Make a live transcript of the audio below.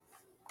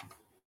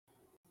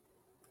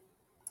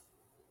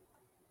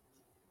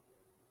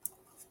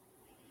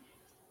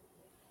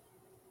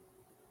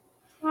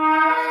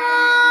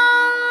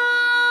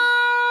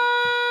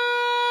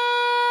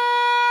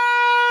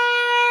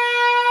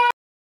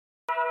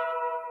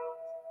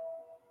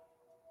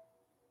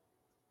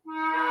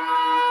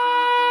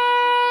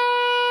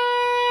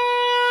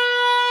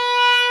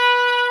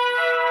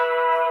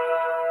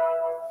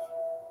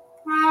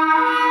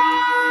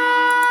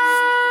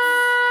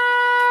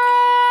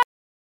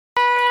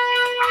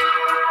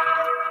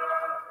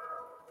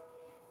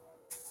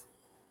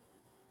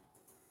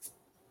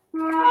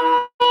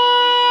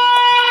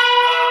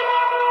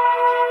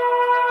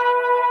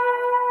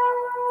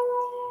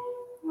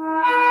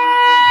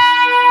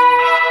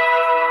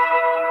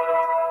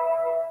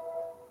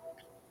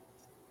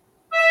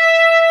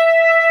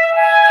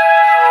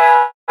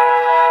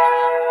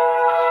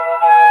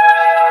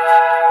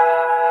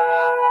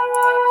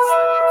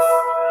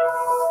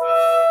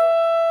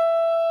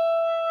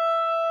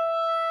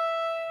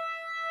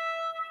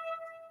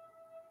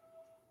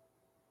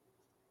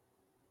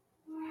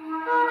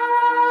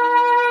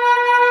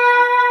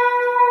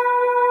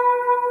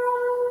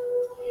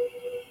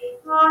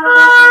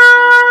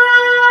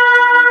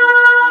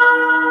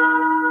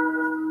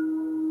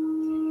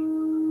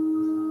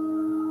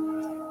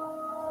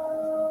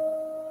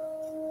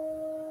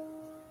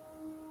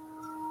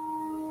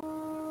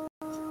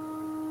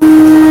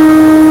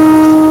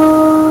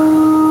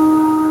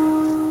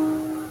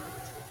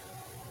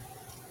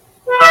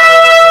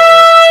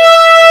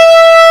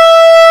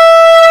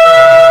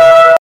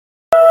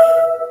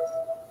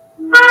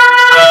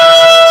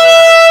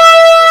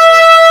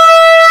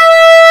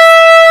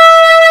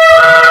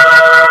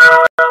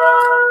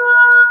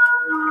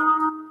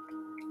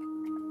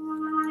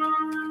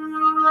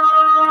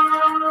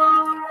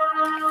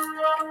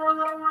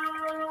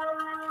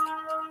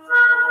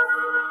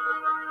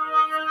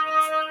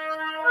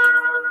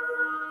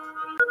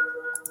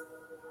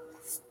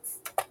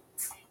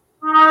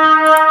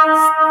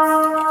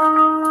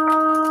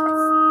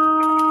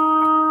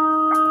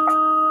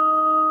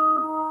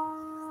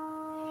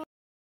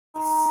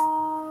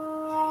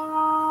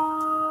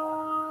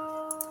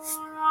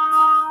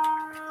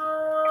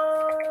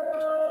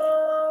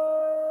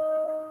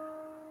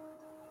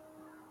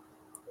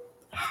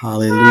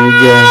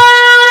Hallelujah.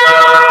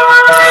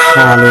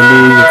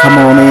 Hallelujah. Come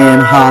on in.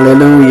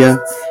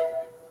 Hallelujah.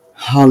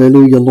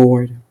 Hallelujah,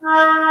 Lord.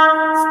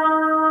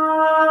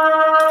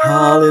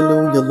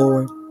 Hallelujah,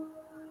 Lord.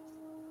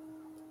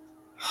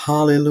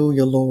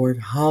 Hallelujah, Lord.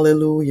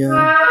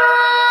 Hallelujah.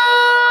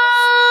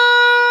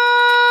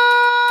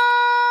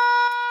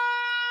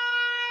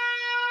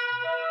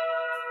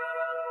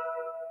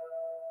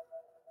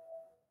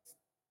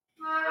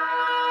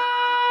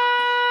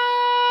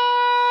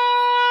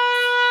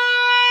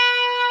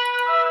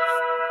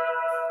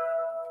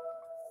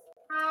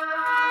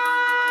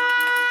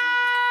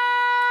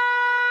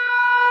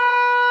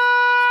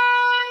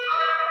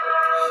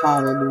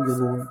 Hallelujah,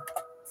 Lord.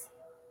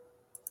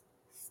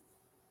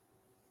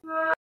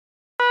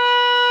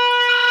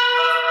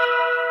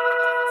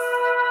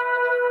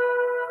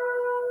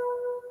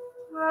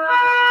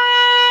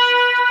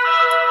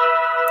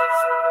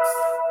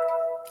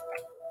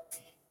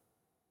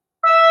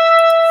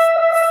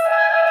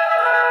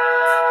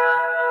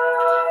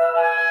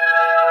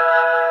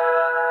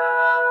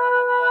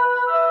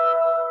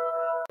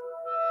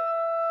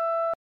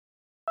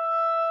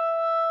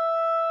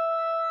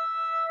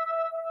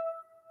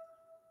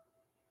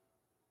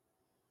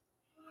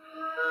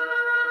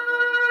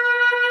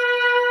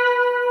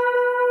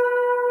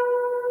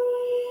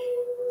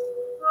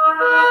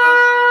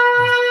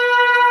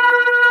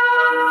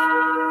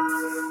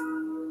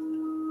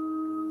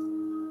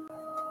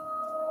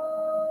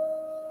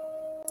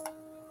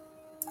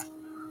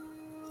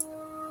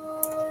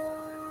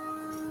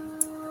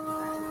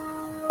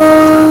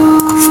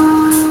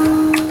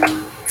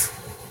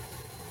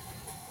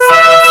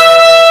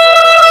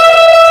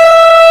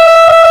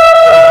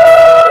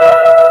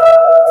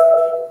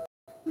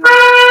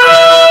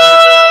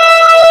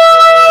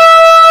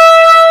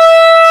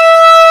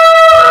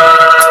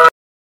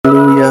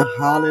 Hallelujah.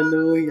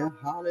 Hallelujah.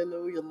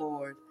 Hallelujah,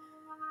 Lord.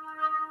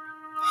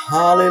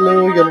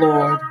 Hallelujah,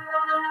 Lord.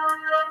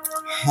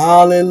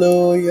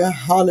 Hallelujah.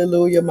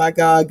 Hallelujah, my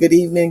God. Good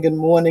evening, good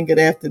morning, good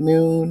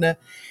afternoon.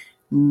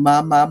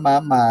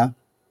 My.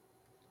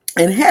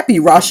 And happy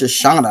Rosh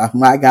Hashanah,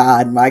 my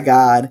God, my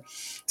God.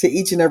 To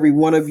each and every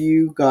one of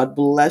you, God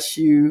bless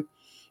you.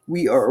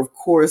 We are, of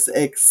course,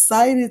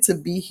 excited to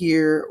be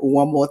here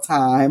one more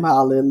time.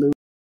 Hallelujah.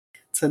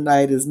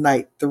 Tonight is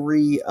night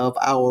 3 of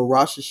our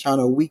Rosh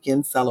Hashanah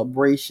weekend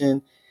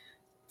celebration,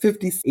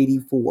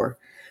 5084.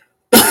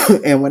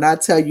 And when I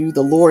tell you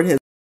the Lord has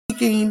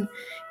speaking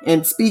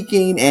and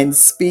speaking and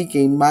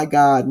speaking, my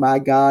God, my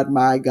God,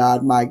 my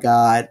God, my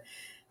God.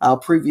 Our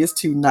previous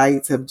 2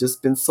 nights have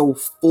just been so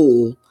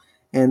full.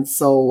 And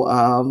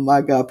so,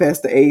 my God,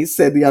 Pastor A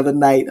said the other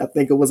night, I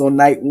think it was on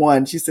night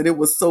 1, she said it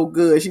was so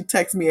good. She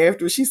texted me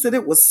after. She said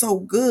it was so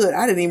good.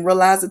 I didn't even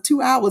realize that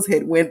 2 hours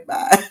had went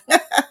by.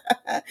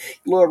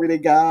 Glory to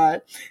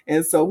God.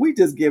 And so we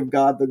just give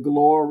God the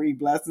glory.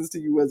 Blessings to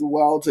you as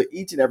well, to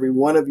each and every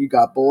one of you.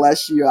 God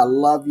bless you. I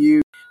love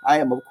you. I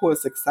am, of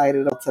course,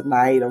 excited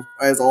tonight,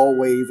 as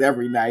always,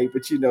 every night.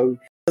 But,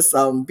 just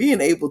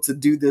being able to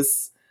do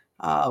this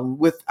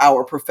with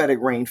our Prophetic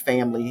Rain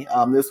family.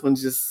 This one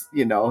just,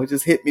 it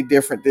just hit me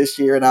different this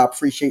year. And I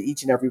appreciate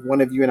each and every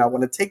one of you. And I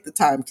want to take the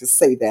time to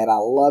say that. I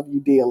love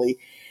you dearly.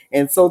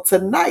 And so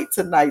tonight,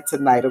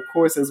 of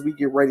course, as we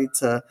get ready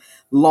to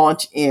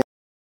launch in,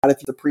 if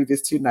the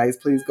previous 2 nights,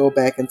 please go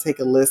back and take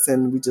a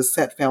listen. We just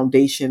set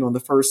foundation on the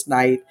first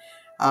night,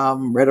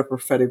 read a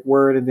prophetic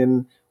word, and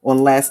then on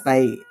last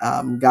night,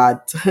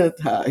 God,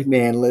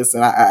 man,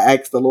 listen, I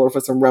asked the Lord for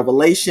some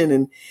revelation,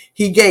 and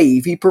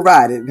He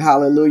provided,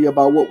 hallelujah,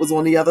 about what was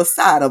on the other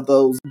side of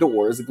those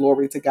doors.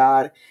 Glory to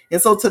God.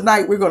 And so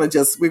tonight, we're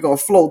gonna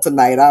flow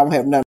tonight. I don't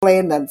have nothing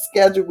planned, nothing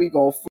scheduled. We're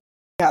gonna flow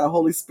how the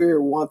Holy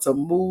Spirit wants to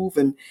move,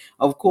 and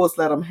of course,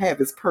 let Him have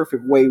His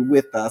perfect way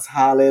with us.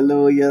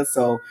 Hallelujah.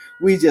 So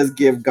we just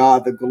give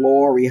God the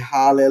glory.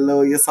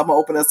 Hallelujah. So I'm going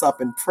to open us up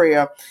in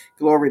prayer.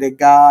 Glory to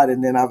God.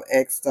 And then I've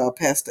asked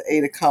Pastor A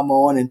to come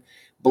on and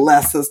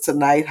bless us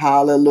tonight.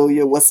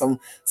 Hallelujah. With some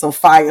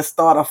fire,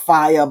 start a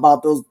fire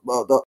about those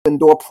the open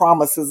door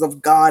promises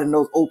of God and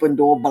those open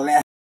door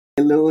blessings.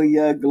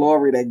 Hallelujah.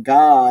 Glory to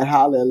God.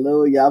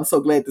 Hallelujah. I'm so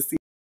glad to see.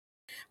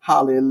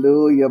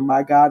 Hallelujah.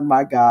 My God,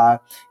 my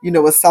God.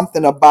 It's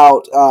something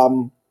about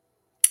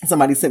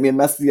somebody sent me a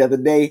message the other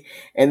day,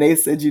 and they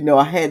said,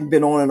 I hadn't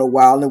been on in a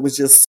while, and it was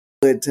just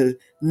good to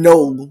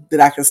know that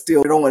I could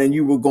still get on and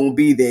you were going to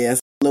be there.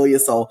 Hallelujah.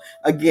 So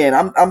again,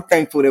 I'm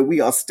thankful that we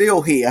are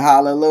still here.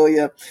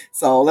 Hallelujah.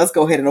 So let's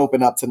go ahead and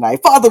open up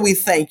tonight. Father, we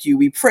thank you.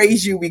 We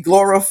praise you. We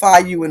glorify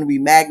you and we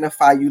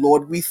magnify you,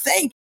 Lord. We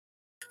thank you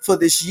for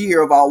this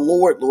year of our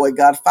Lord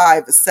God,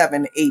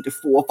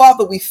 5784.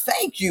 Father, we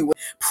thank you,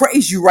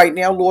 praise you right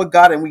now, Lord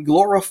God, and we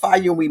glorify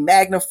you and we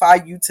magnify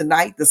you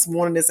tonight, this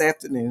morning, this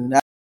afternoon.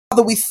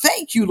 Father, we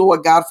thank you,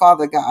 Lord God,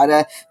 Father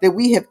God, that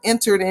we have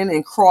entered in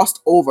and crossed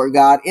over,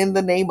 God, in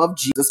the name of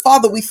Jesus.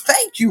 Father, we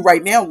thank you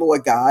right now,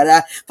 Lord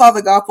God,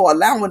 Father God, for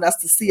allowing us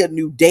to see a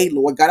new day,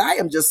 Lord God. I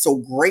am just so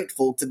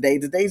grateful today.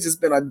 Today's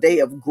just been a day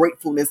of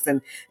gratefulness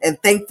and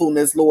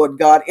thankfulness, Lord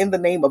God, in the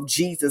name of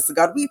Jesus.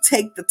 God, we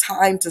take the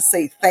time to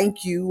say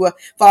thank you,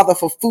 Father,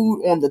 for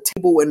food on the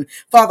table and,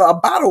 Father, a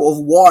bottle of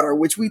water,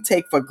 which we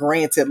take for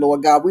granted,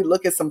 Lord God. We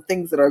look at some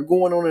things that are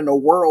going on in the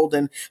world,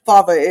 and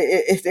Father,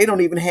 if they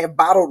don't even have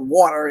bottled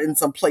water in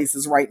some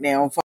places right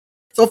now.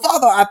 So,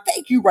 Father, I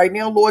thank you right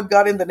now, Lord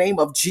God, in the name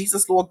of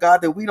Jesus, Lord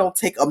God, that we don't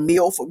take a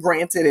meal for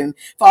granted. And,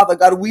 Father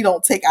God, we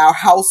don't take our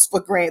house for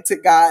granted,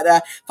 God.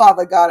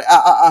 Father God,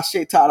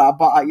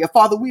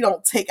 Father, we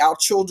don't take our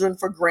children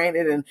for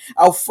granted and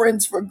our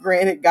friends for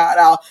granted, God,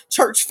 our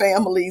church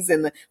families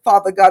and,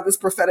 Father God, this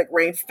prophetic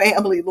rain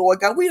family, Lord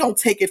God. We don't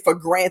take it for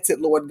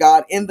granted, Lord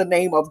God, in the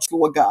name of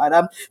Lord God.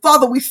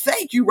 Father, we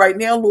thank you right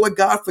now, Lord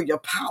God, for your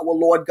power,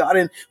 Lord God,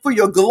 and for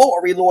your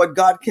glory, Lord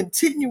God,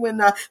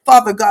 continuing,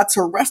 Father God,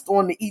 to rest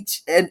on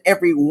each and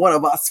every one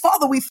of us.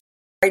 Father, we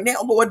right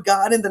now, Lord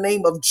God, in the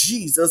name of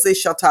Jesus,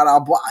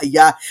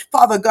 Ishatarabaya.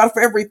 Father God,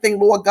 for everything,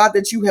 Lord God,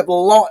 that you have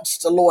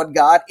launched, Lord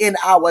God, in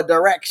our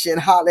direction.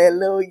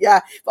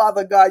 Hallelujah.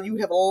 Father God, you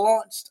have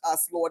launched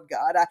us, Lord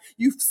God.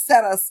 You've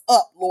set us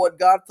up, Lord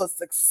God, for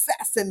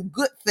success and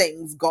good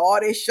things,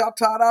 God.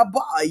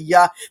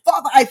 Ishatarabaya.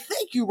 Father, I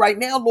thank you right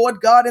now,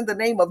 Lord God, in the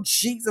name of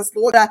Jesus,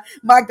 Lord.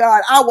 My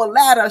God, our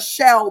ladder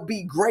shall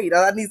be greater.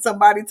 I need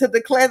somebody to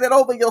declare that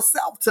over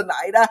yourself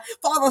tonight.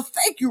 Father,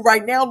 thank you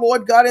right now,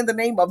 Lord God, in the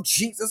name of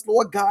Jesus,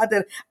 Lord God,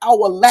 that our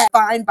ladder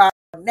find by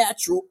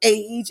natural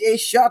age is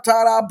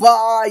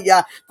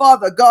shatarabaya.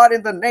 Father God,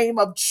 in the name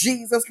of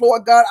Jesus,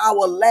 Lord God,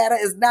 our ladder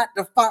is not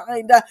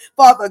defined,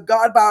 Father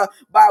God, by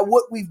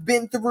what we've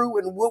been through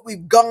and what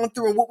we've gone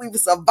through and what we've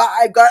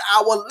survived. God,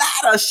 our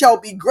ladder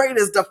shall be great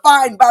as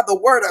defined by the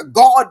word of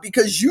God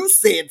because you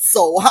said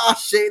so. Ha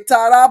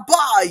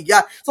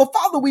shetarabaya. So,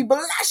 Father, we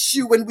bless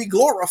you and we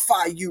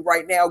glorify you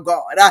right now,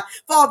 God.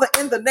 Father,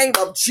 in the name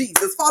of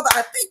Jesus, Father,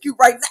 I thank you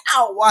right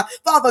now,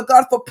 Father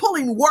God, for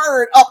pulling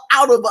word up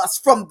out of us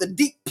from the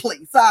deep place.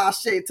 Father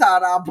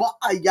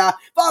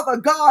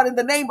God, in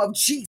the name of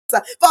Jesus,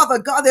 Father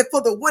God, that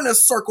for the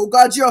winner's circle,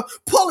 God, you're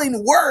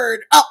pulling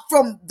word up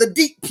from the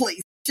deep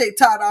place.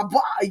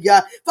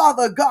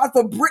 Father God,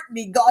 for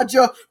Brittany, God,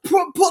 you're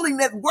pulling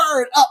that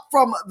word up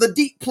from the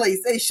deep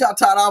place.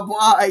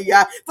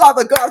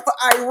 Father God, for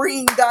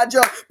Irene, God,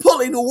 you're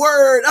pulling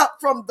word up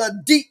from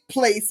the deep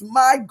place.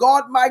 My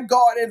God,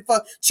 and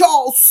for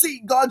Charles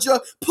C, God,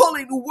 you're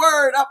pulling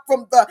word up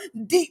from the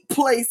deep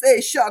place.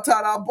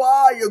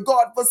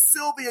 God, for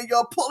Sylvia,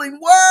 you're pulling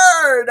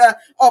word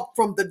up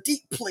from the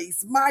deep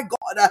place. My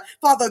God,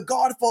 Father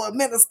God, for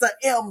Minister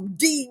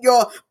MD,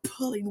 you're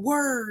pulling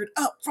word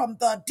up from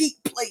the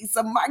deep place.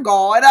 My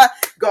God,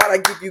 God, I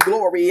give you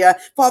glory.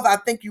 Father, I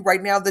thank you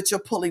right now that you're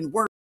pulling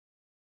word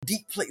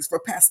deep place for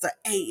Pastor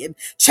A and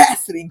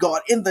Chastity,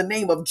 God, in the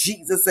name of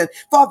Jesus. And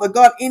Father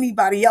God,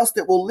 anybody else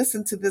that will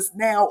listen to this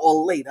now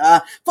or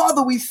later,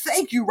 Father, we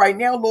thank you right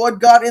now, Lord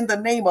God, in the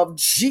name of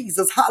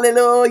Jesus.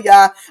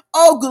 Hallelujah.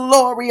 Oh,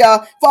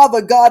 Gloria,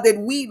 Father God, that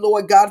we,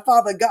 Lord God,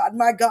 Father God,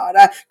 my God,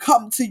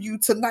 come to you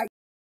tonight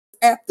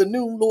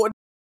afternoon, Lord.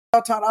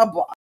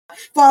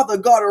 Father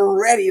God,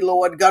 ready,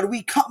 Lord God.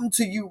 We come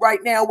to you right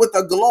now with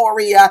a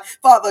glory,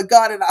 Father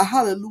God, and a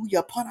hallelujah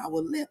upon our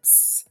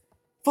lips.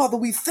 Father,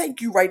 we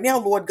thank you right now,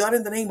 Lord God,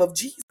 in the name of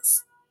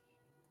Jesus.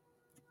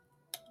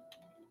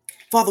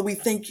 Father, we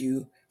thank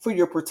you for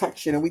your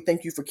protection and we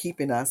thank you for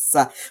keeping us.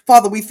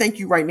 Father, we thank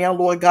you right now,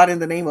 Lord God, in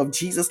the name of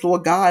Jesus,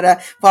 Lord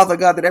God. Father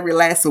God, that every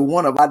last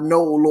one of us, I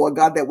know, Lord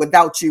God, that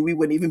without you, we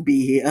wouldn't even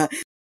be here.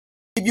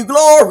 Give you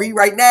glory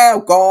right now,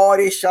 God.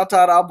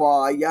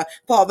 Ishatarabaya.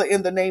 Father,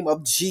 in the name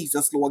of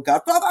Jesus, Lord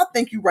God. Father, I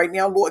thank you right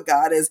now, Lord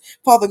God, as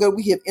Father God,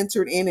 we have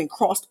entered in and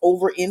crossed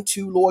over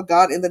into, Lord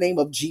God, in the name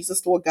of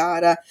Jesus, Lord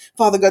God.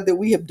 Father God, that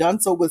we have done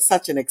so with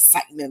such an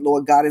excitement,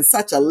 Lord God, and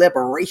such a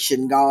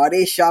liberation, God.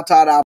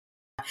 Ishatarabaya.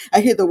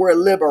 I hear the word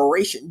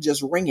liberation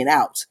just ringing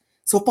out.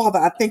 So, Father,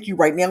 I thank you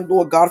right now,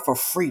 Lord God, for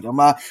freedom.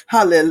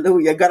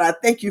 Hallelujah. God, I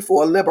thank you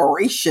for a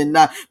liberation.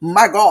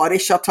 My God,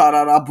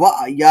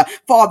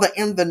 Father,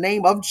 in the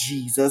name of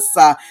Jesus.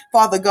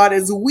 Father God,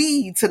 as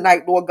we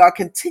tonight, Lord God,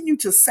 continue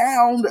to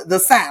sound the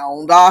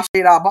sound.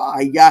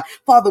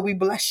 Father, we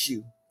bless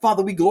you.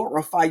 Father, we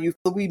glorify you.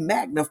 Father, we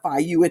magnify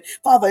you. And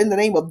Father, in the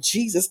name of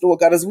Jesus,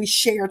 Lord God, as we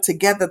share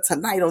together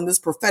tonight on this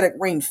prophetic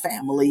rain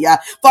family,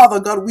 Father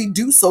God, we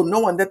do so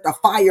knowing that the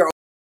fire of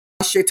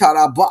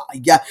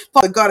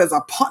Father God is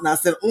upon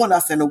us and on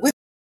us and with.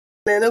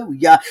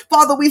 Hallelujah.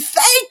 Father, we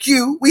thank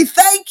you. We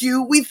thank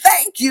you. We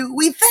thank you.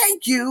 We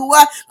thank you.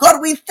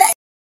 God, we thank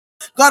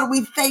God,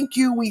 we thank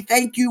you. We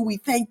thank you. We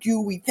thank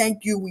you. We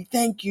thank you. We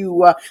thank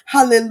you.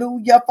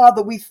 Hallelujah.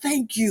 Father, we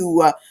thank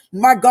you.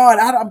 My God,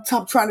 I'm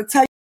trying to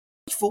tell you,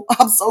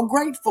 I'm so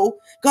grateful.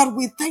 God,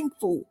 we're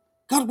thankful.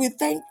 God, we're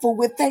thankful.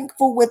 We're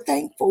thankful. We're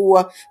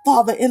thankful.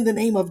 Father, in the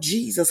name of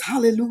Jesus.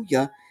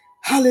 Hallelujah.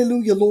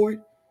 Hallelujah,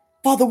 Lord.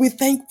 Father, we're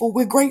thankful.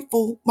 We're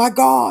grateful. My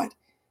God.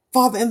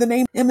 Father, in the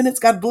name of eminence,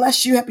 God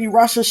bless you. Happy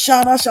Rosh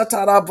Hashanah.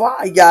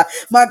 Shatarabaya.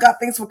 My God,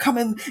 thanks for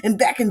coming and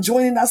back and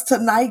joining us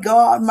tonight,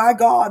 God. My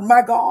God,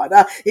 my God.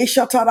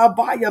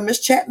 Shatarabaya. Miss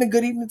Chapman,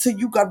 good evening to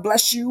you. God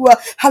bless you.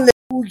 Hallelujah.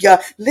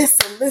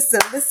 Listen, listen,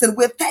 listen.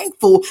 We're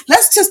thankful.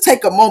 Let's just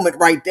take a moment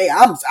right there.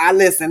 I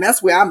listen.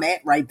 That's where I'm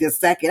at right this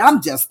second.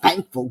 I'm just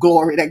thankful.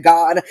 Glory to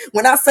God.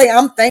 When I say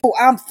I'm thankful,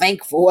 I'm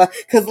thankful.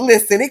 Because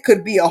listen, it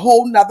could be a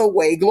whole nother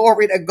way.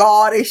 Glory to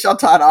God.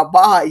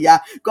 Shatarabaya.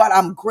 God,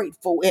 I'm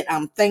grateful and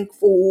I'm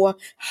thankful.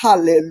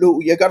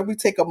 Hallelujah. God, we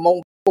take a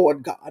moment.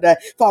 Lord God,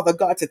 Father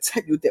God, to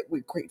tell you that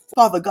we're grateful,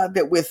 Father God,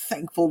 that we're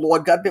thankful,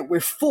 Lord God, that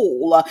we're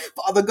full,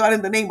 Father God,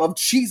 in the name of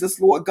Jesus,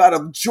 Lord God,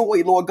 of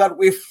joy, Lord God,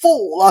 we're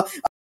full,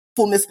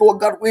 fullness, Lord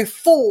God, we're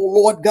full,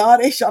 Lord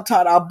God.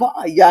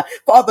 Eshatarabaya.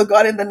 Father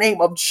God, in the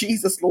name of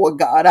Jesus, Lord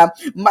God,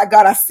 my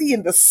God, I see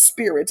in the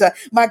spirit,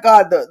 my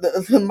God,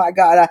 my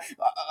God,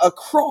 a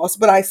cross,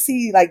 but I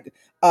see like,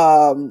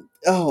 oh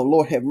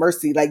Lord have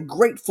mercy, like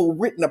grateful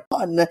written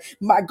upon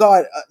my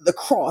God, the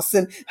cross,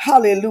 and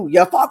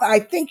hallelujah. Father, I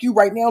thank you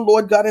right now,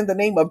 Lord God, in the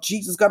name of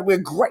Jesus. God, we're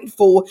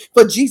grateful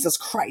for Jesus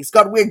Christ.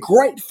 God, we're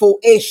grateful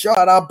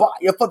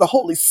Esharabaya, for the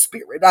Holy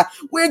Spirit.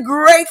 We're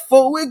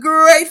grateful, we're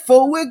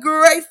grateful, we're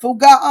grateful,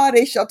 God.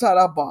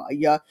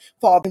 Eshatarabaya.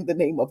 Father, in the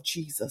name of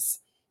Jesus.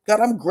 God,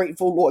 I'm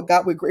grateful, Lord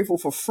God. We're grateful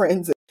for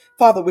friends.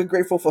 Father, we're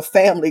grateful for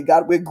family,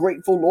 God. We're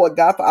grateful, Lord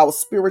God, for our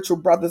spiritual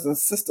brothers and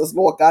sisters,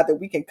 Lord God, that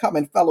we can come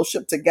and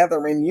fellowship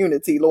together in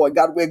unity, Lord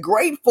God. We're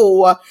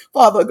grateful,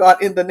 Father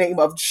God, in the name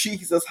of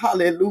Jesus.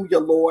 Hallelujah,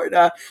 Lord.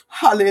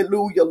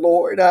 Hallelujah,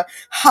 Lord.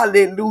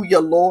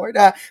 Hallelujah, Lord.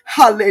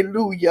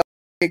 Hallelujah.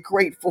 We're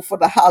grateful for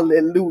the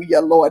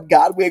hallelujah, Lord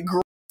God. We're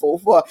grateful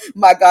for,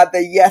 my God,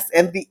 the yes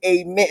and the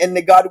amen. And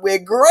the God, we're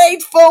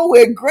grateful,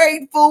 we're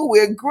grateful,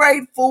 we're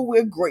grateful,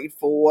 we're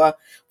grateful.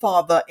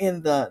 Father,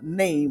 in the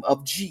name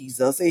of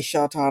Jesus.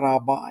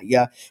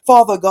 Eshatarabaya.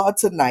 Father God,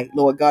 tonight,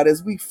 Lord God,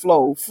 as we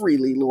flow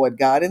freely, Lord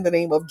God, in the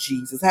name of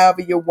Jesus,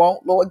 however you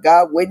want, Lord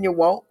God, when you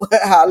want,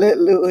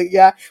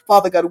 hallelujah.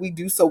 Father God, we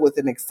do so with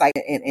an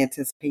excitement and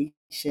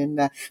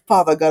anticipation.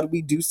 Father God,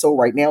 we do so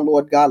right now,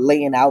 Lord God,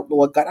 laying out,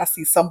 Lord God. I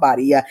see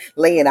somebody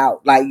laying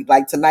out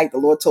like tonight. The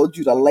Lord told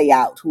you to lay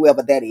out,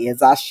 whoever that is.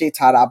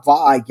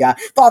 Ashetarabaya.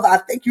 Father, I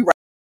thank you,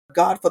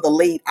 God, for the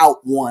laid out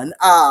one.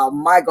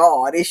 My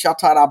God.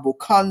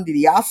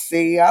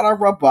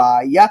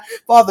 Ishatarabukandidiasearabaya.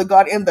 Father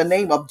God, in the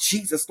name of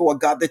Jesus, Lord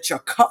God, that you're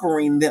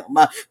covering them.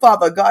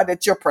 Father God,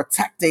 that you're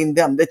protecting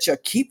them, that you're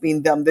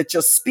keeping them, that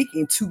you're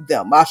speaking to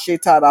them.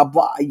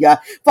 Ashetarabaya.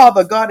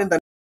 Father God, in the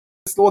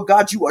Lord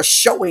God, you are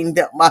showing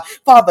them,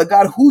 Father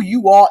God, who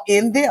you are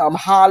in them.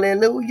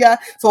 Hallelujah.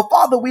 So,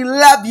 Father, we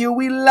love you.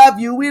 We love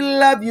you. We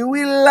love you.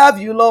 We love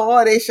you,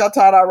 Lord.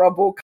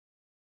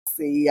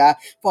 Eshatarabukandidiasearabaya.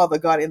 Father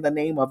God, in the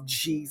name of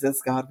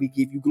Jesus, God, we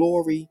give you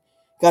glory.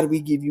 God,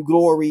 we give you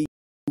glory.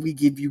 We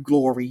give you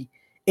glory.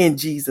 In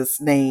Jesus'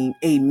 name,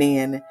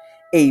 amen,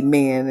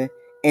 amen,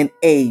 and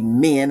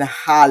amen.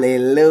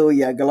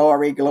 Hallelujah.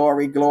 Glory,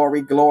 glory,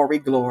 glory, glory,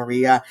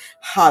 glory.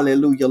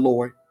 Hallelujah,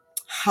 Lord.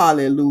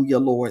 Hallelujah,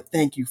 Lord.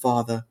 Thank you,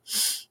 Father.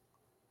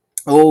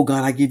 Oh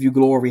God, I give you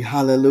glory.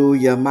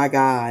 Hallelujah. My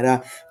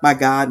God. My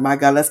God. My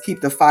God. Let's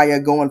keep the fire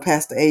going.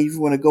 Pastor A, if you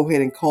want to go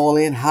ahead and call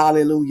in.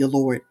 Hallelujah,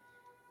 Lord.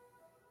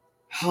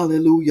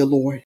 Hallelujah,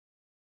 Lord.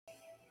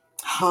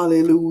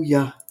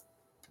 Hallelujah.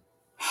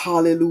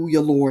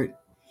 Hallelujah, Lord.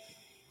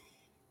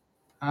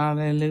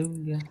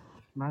 Hallelujah.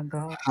 My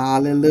God.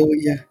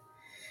 Hallelujah.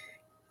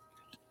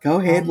 Go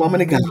ahead,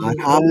 woman of God.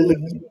 Hallelujah.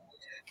 Hallelujah.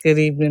 Good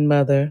evening,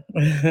 Mother.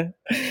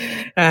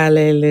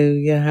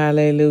 Hallelujah.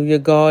 Hallelujah.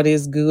 God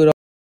is good all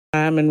the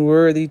time and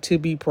worthy to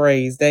be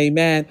praised.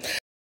 Amen.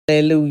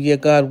 Hallelujah,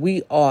 God.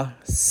 We are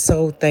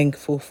so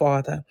thankful,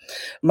 Father.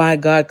 My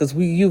God, because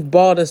you've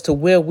brought us to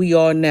where we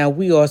are now.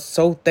 We are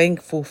so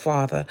thankful,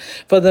 Father,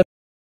 for the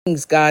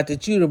things, God,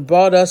 that you have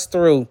brought us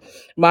through,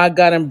 my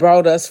God, and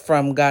brought us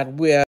from, God.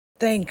 We're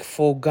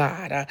thankful,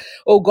 God.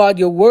 Oh, God,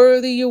 you're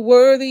worthy,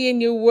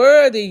 and you're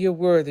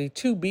worthy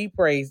to be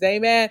praised.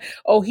 Amen.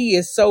 Oh, he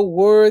is so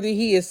worthy.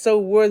 He is so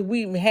worthy.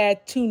 We've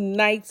had 2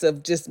 nights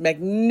of just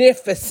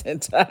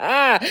magnificent.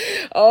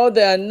 Oh,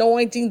 the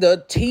anointing,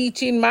 the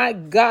teaching, my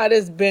God,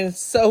 has been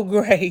so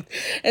great.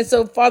 And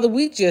so, Father,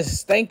 we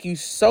just thank you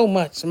so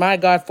much, my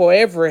God, for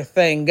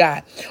everything,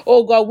 God.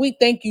 Oh, God, we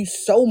thank you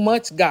so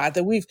much, God,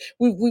 that we've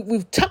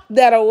tucked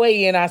that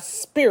away in our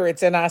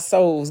spirits and our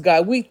souls,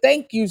 God. We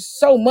thank you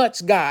so much,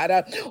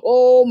 God.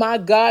 Oh, my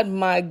God,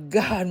 my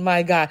God,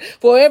 my God,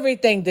 for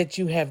everything that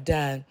you have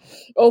done.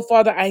 Oh,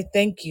 Father, I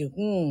thank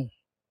you.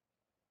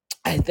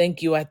 I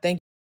thank you. I thank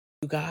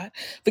you, God,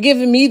 for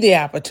giving me the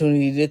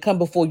opportunity to come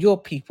before your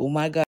people,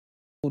 my God,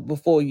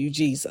 before you,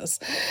 Jesus.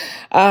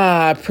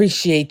 I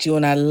appreciate you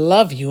and I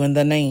love you in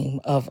the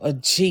name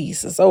of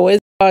Jesus. Oh,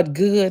 God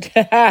good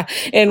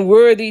and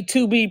worthy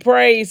to be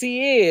praised. And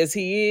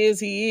he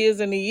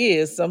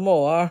is some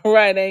more. All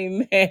right,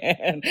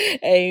 amen.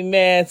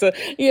 Amen. So,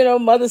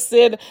 mother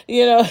said,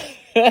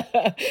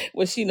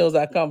 well, she knows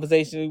our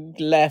conversation. We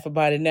can laugh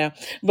about it now.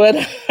 But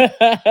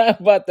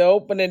about the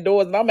opening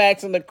doors, and I'm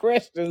asking the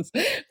questions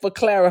for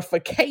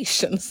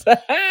clarifications.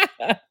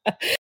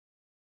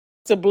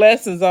 To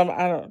blessings. I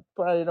don't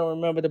probably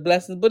don't remember the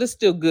blessings, but it's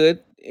still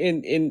good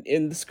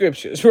in the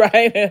scriptures,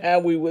 right? And how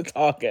we were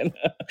talking.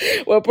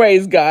 Well,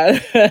 praise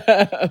God.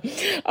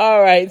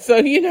 All right. So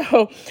in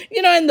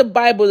the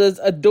Bible, there's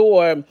a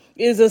door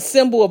is a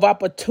symbol of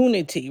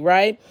opportunity,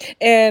 right?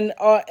 And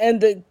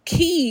the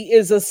key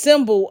is a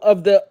symbol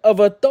of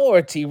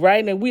authority,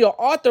 right? And we are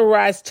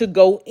authorized to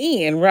go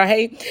in,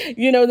 right?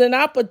 Then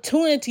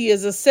opportunity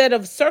is a set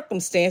of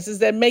circumstances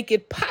that make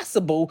it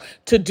possible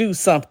to do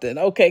something.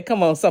 Okay,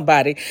 come on,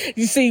 somebody.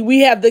 You see, we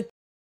have the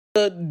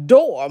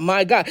door,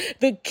 my God,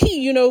 the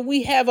key.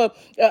 We have a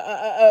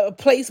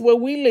place where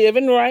we live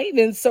in, right?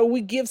 And so we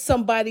give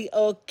somebody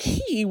a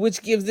key,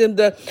 which gives them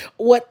the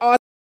what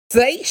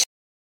authorization.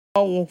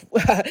 Oh,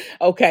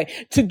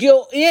 okay, to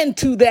go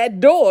into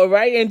that door,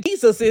 right? And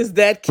Jesus is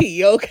that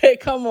key. Okay,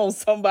 come on,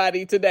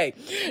 somebody today.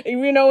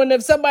 And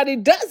if somebody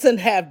doesn't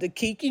have the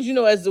key, because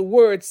as the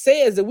word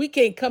says, that we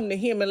can't come to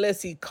him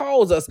unless he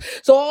calls us.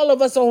 So all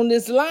of us on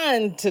this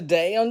line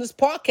today, on this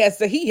podcast,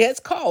 that he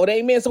has called,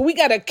 amen. So we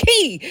got a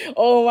key,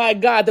 oh my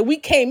God, that we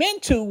came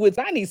into with.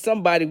 I need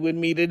somebody with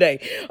me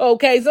today.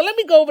 Okay, so let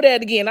me go over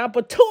that again.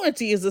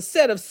 Opportunity is a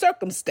set of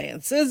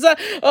circumstances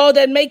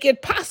that make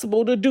it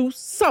possible to do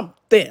something.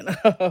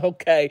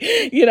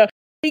 Okay,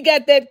 we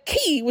got that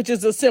key, which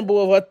is a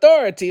symbol of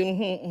authority.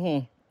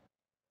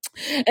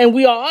 And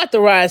we are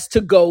authorized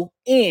to go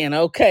in.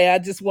 Okay, I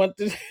just want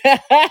to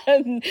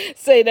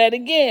say that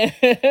again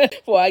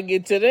before I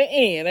get to the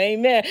end.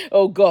 Amen.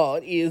 Oh,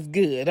 God is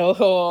good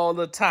all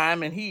the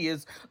time, and He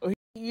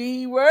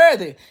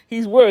worthy.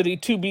 He's worthy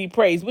to be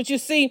praised. But you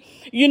see,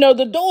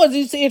 the doors,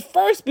 it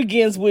first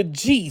begins with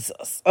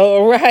Jesus.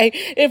 All right.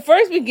 It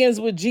first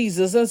begins with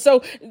Jesus. And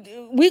so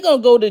we're going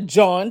to go to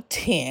John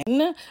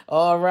 10.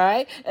 All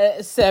right.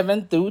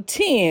 7 through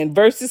 10,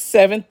 verses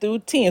 7 through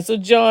 10. So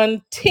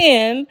John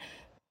 10,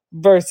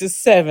 verses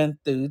 7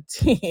 through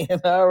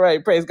 10. All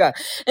right. Praise God.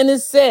 And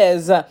it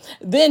says,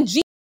 then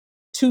Jesus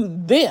to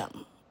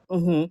them.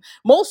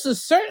 Most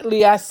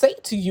certainly, I say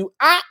to you,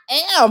 I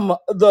am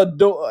the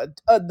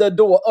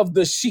door of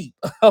the sheep.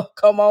 Oh,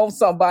 come on,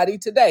 somebody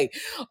today.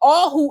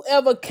 All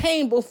whoever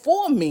came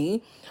before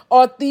me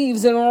are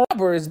thieves and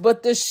robbers,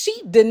 but the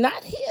sheep did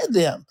not hear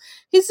them.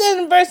 He said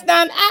in verse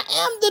 9, I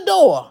am the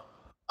door.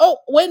 Oh,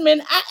 wait a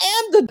minute. I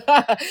am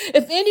the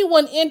if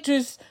anyone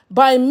enters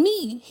by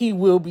me, he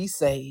will be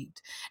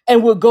saved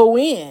and will go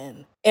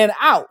in and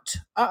out.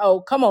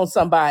 Uh-oh, come on,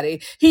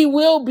 somebody. He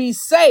will be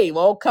saved.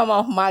 Oh, come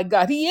on, my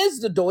God. He is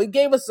the door. He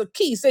gave us a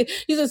key. Say,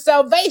 he's a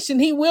salvation.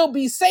 He will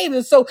be saved.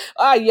 And so,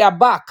 aren't you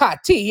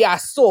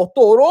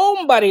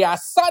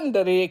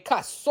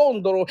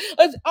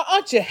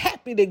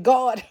happy that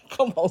God,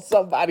 come on,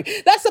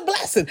 somebody. That's a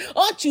blessing.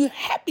 Aren't you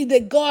happy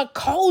that God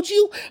called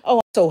you? Oh,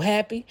 I'm so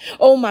happy.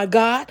 Oh, my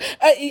God.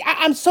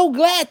 I'm so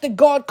glad that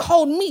God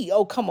called me.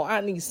 Oh, come on. I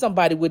need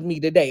somebody with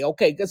me today.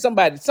 Okay, because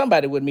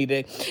somebody with me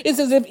today. It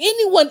says, if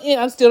anyone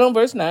I'm still on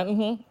verse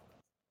 9.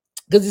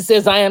 Because it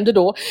says, I am the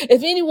door.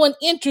 If anyone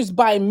enters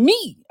by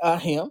me,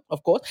 him,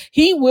 of course,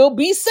 he will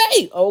be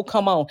saved. Oh,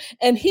 come on.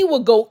 And he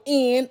will go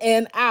in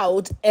and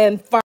out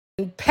and find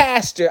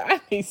pasture. I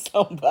need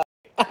somebody.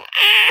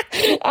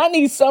 I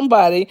need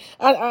somebody.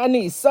 I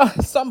need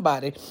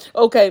somebody.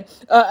 Okay.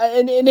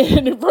 And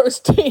in verse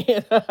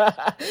 10,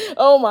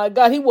 oh my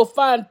God, he will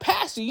find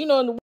pasture. In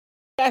the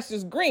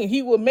pastures green.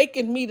 He will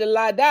maketh me to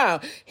lie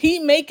down. He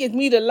maketh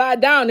me to lie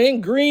down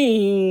in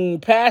green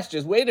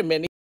pastures. Wait a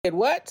minute. He said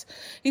what?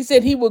 He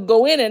said he would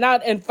go in and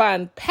out and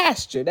find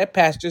pasture. That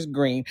pasture's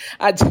green.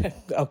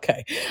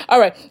 Okay. All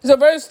right. So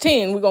verse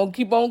 10, we're going to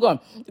keep on going.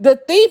 The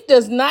thief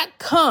does not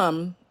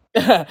come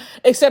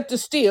except to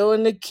steal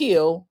and to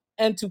kill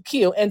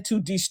and to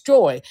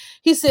destroy.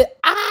 He said,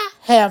 I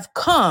have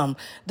come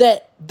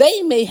that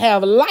they may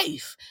have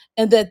life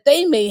and that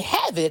they may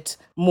have it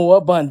more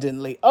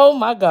abundantly. Oh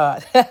my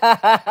God.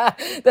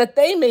 That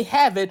they may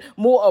have it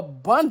more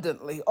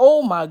abundantly.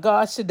 Oh my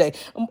gosh, today.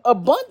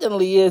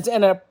 Abundantly is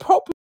an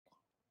appropriate,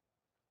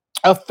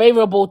 a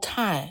favorable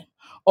time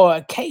or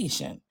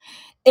occasion.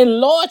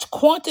 In large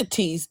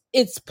quantities,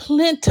 it's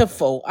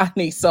plentiful. I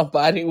need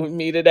somebody with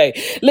me today.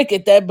 Look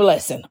at that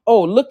blessing.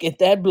 Oh, look at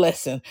that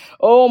blessing.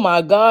 Oh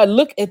my God,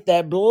 look at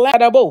that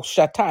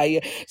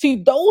blessing.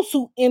 See, those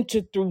who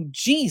enter through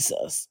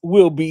Jesus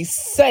will be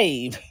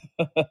saved.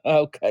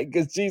 Okay,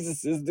 because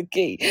Jesus is the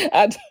key.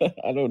 I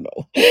don't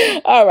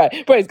know. All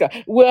right, praise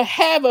God. Will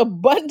have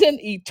abundant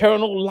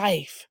eternal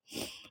life.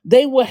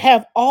 They will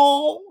have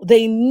all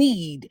they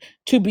need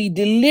to be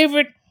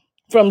delivered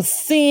from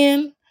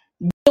sin,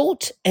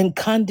 guilt, and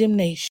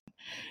condemnation.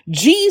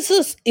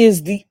 Jesus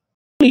is the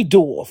only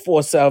door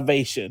for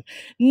salvation.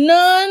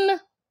 None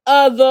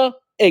other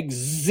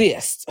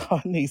exist.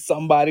 I need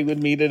somebody with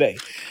me today.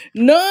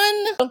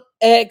 None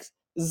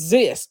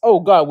exist. Oh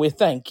God, we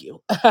thank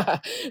you.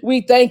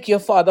 We thank you,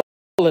 Father,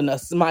 calling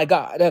us, my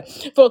God,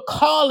 for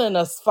calling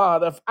us,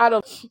 Father,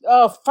 out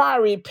of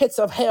fiery pits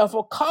of hell,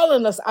 for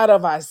calling us out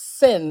of our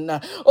sin.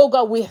 Oh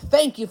God, we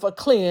thank you for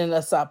cleaning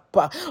us up.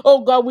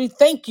 Oh God, we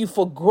thank you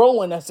for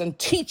growing us and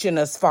teaching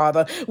us,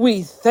 Father.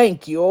 We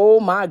thank you. Oh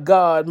my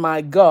God,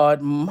 my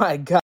God, my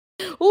God.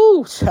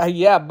 Ooh,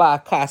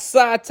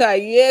 shayabakasata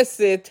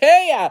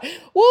yeseteya.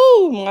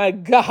 Ooh, my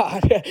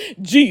God.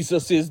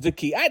 Jesus is the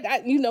key.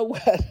 You know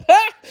what?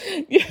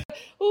 Yeah.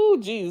 Ooh,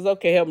 Jesus.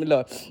 Okay, help me,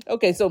 Lord.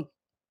 Okay, so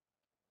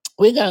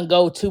we're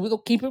gonna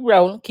keep it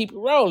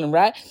rolling,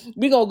 right?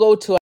 We're gonna go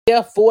to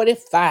Isaiah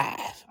 45.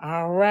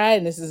 All right,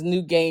 and this is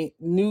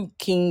New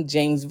King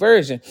James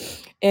Version.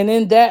 And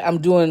in that,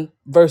 I'm doing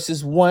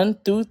verses 1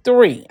 through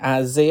 3.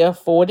 Isaiah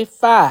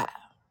 45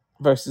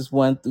 verses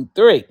 1 through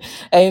 3.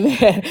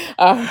 Amen.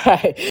 All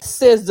right.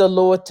 Says the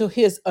Lord to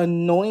his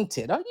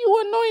anointed. Are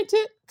you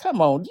anointed?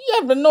 Come on. Do you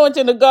have the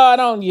anointing of God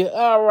on you?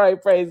 All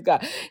right. Praise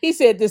God. He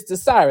said this to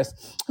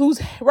Cyrus,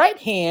 whose right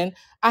hand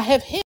I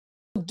have held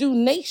to do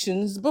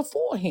nations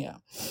before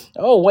him.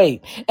 Oh,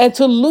 wait. And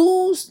to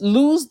lose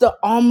the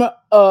armor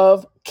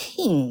of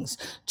kings,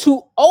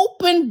 to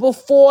open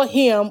before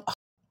him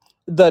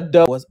the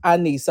doors. I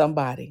need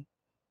somebody.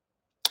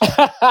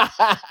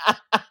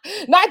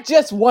 Not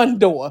just one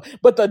door,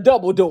 but the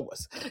double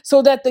doors,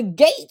 so that the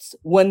gates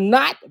will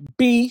not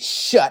be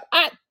shut.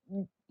 All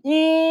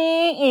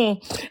right.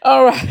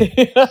 All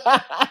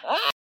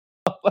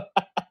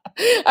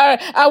right.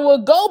 I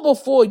will go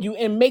before you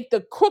and make the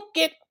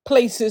crooked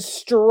places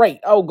straight.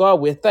 Oh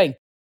God, we thank you.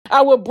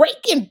 I will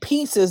break in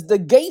pieces the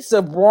gates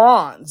of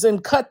bronze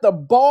and cut the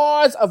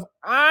bars of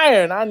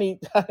iron. I need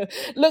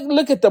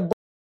look at the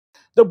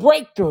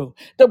breakthrough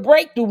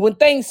when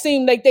things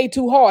seem like they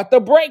too hard. The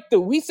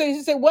breakthrough. He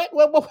said, what?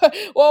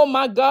 Oh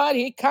my God.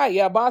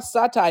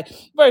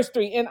 Verse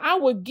 3, and I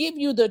will give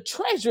you the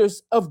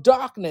treasures of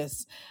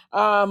darkness.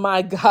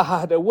 My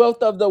God, the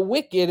wealth of the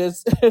wicked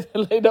is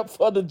laid up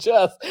for the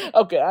just.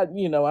 Okay,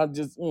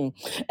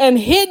 and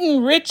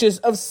hidden riches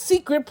of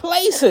secret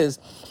places,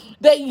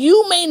 that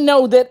you may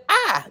know that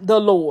I, the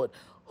Lord,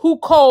 who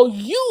call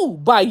you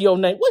by your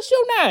name. What's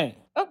your name?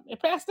 Oh,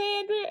 Pastor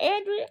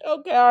Andrea.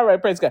 Okay, all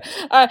right, praise God.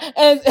 All right,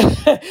 and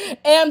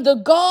am the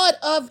God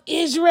of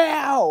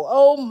Israel.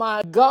 Oh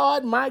my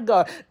God, my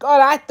God. God,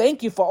 I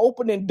thank you for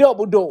opening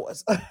double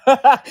doors.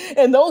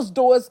 And those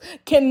doors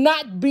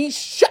cannot be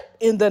shut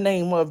in the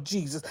name of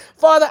Jesus.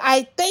 Father,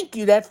 I thank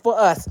you that for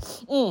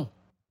us.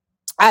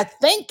 I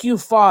thank you,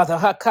 Father,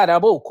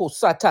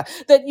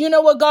 Hakaraboko-sata, that you know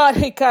what, God,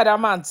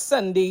 Hikaraman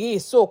Sunday,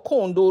 so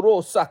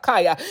kondoro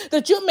sakaya,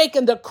 that you're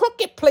making the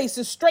crooked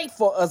places straight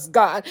for us,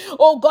 God.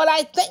 Oh God,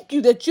 I thank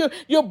you that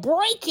you're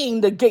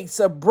breaking the gates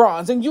of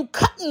bronze and you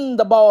cutting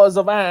the bars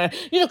of iron.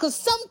 You know, because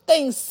some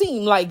things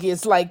seem like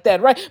it's like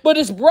that, right? But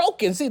it's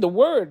broken. See the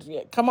word.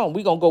 Yeah, come on,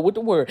 we're gonna go with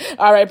the word.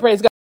 All right,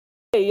 praise God.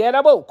 Hey,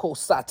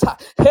 Yaraboko-sata.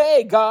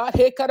 Hey, God,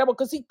 hey,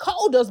 because he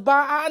called us by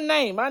our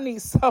name. I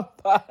need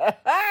somebody.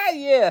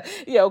 Yeah,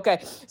 okay.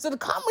 So the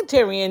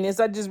commentary in this,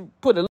 I just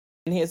put a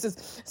in here. It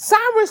says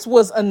Cyrus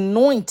was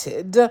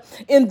anointed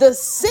in the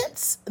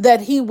sense that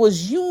he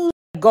was used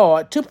by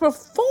God to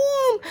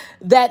perform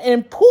that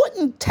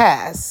important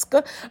task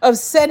of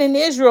setting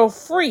Israel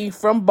free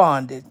from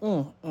bondage.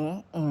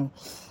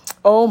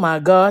 Oh my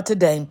God,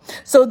 today.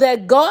 So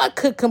that God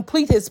could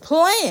complete his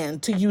plan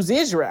to use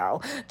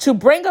Israel to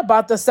bring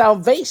about the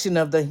salvation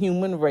of the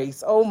human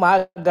race. Oh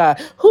my God.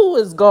 Who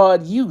is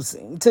God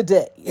using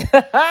today?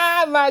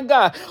 My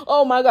God.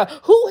 Oh my God.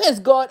 Who has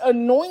God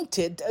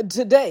anointed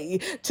today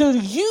to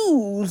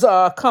use,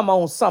 come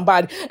on,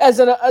 somebody,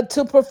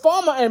 to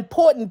perform an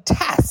important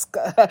task?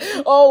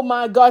 Oh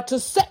my God, to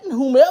set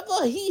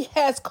whomever he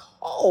has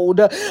called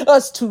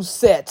us to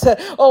set,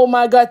 oh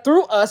my God,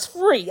 through us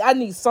free. I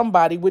need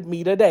somebody with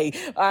me today.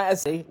 I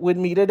say with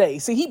me today.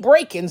 See, he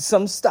breaking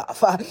some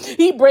stuff.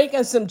 He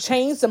breaking some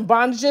chains, some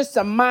bondages,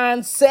 some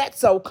mindsets.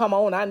 So come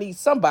on, I need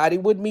somebody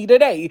with me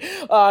today.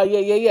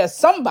 Yeah.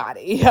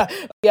 Somebody.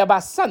 Yeah,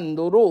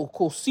 basandoro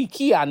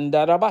kosiki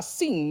anda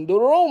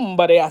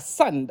rabasindoromba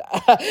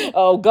asanda.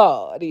 Oh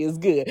God, he is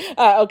good.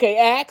 Okay,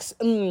 Acts.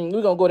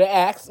 We're gonna go to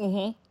Acts.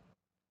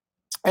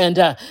 And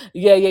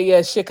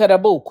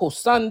Shikarabuko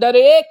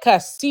Sandare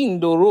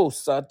Casindo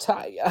Rosa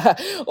Taya.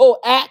 Oh,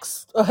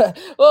 Acts.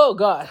 Oh,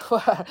 God.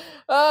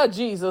 Oh,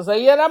 Jesus.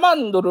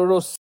 Ayaramando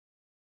Rosa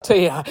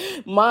Taya.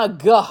 My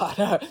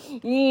God.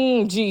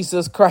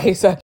 Jesus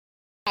Christ.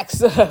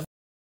 Acts.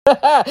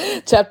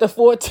 Chapter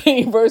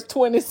 14, verse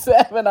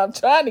 27. I'm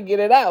trying to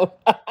get it out.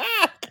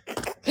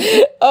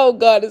 Oh,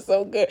 God, it's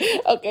so good.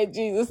 Okay,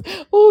 Jesus.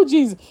 Oh,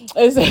 Jesus.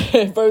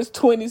 It's verse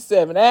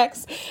 27.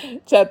 Acts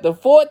chapter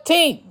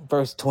 14,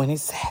 verse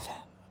 27.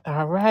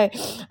 All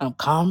right. I'm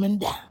calming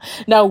down.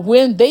 Now,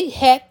 when they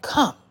had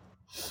come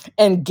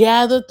and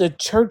gathered the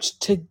church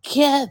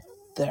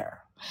together,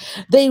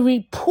 they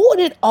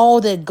reported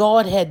all that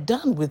God had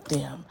done with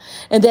them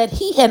and that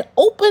he had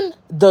opened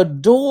the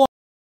door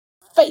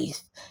of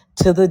faith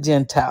to the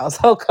Gentiles.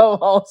 Oh, come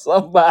on,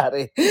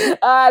 somebody.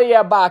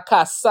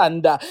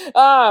 Ariabakasanda.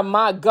 Ah,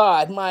 my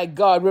God, my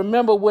God.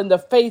 Remember when the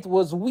faith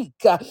was weak.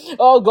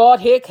 Oh, God,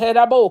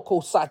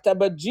 hekerabokosata.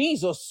 But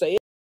Jesus said,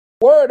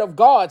 Word of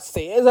God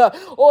says,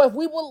 or if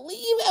we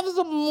believe as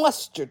a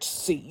mustard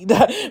seed,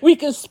 we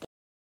can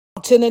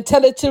and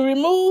tell it to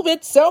remove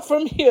itself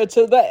from here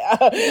to there.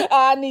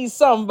 I need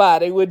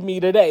somebody with me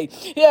today.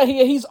 Yeah,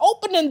 he's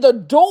opening the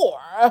door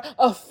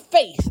of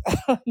faith.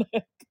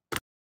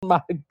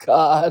 My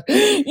God,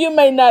 you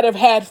may not have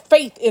had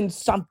faith in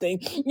something.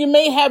 You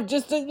may have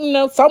just,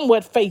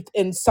 somewhat faith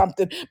in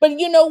something. But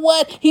you know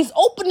what? He's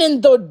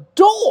opening the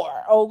door.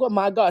 Oh,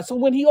 my God. So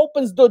when he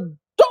opens the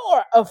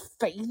door of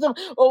faith,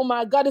 oh,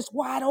 my God, it's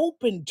wide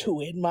open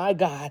to it, my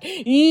God.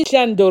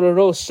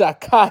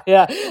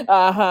 Ishandoroshakaya.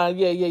 Uh-huh.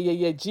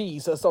 Yeah.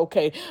 Jesus.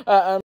 Okay.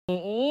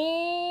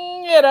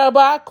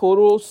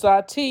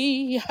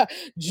 Yerabakurosati.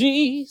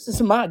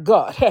 Jesus, my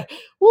God.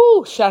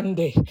 Woo,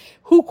 Shande.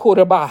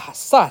 Hukuraba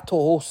sato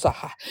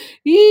osaha.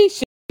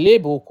 Ish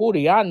lebo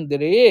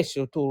kuriandre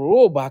esho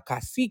toroba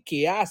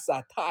kasiki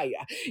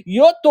asataya.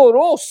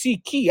 Yotoro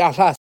siki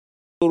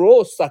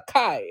asatoro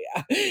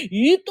sakaya.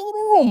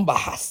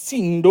 Yitorumba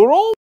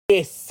sindoro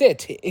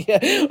sete.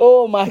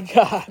 Oh my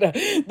God,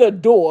 the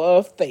door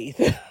of faith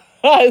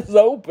is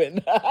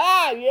open.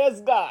 Yes,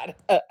 God.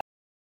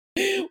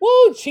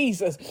 Woo,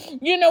 Jesus.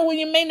 You know, when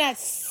you may not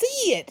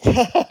see it,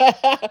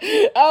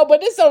 oh,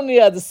 but it's on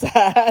the other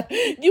side.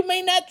 You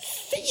may not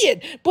see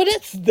it, but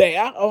it's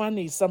there. Oh, I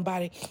need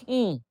somebody.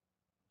 All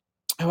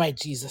right,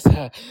 Jesus.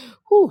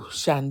 Woo,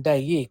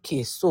 shandaye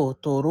ke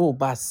sotoro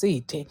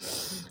basite.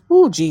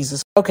 Woo,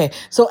 Jesus. Okay,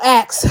 so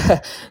Acts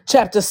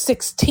chapter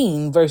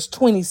 16, verse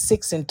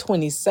 26 and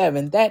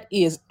 27. That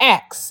is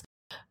Acts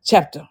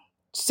chapter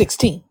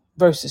 16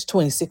 verses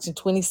 26 and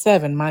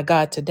 27. My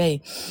God,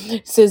 today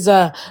it says,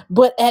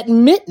 but at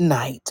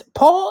midnight,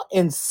 Paul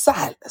and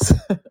Silas,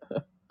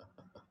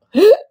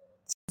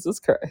 Jesus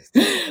Christ,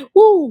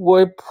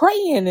 were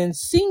praying and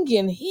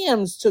singing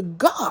hymns to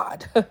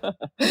God,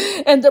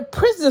 and the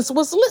prisoners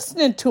was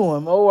listening to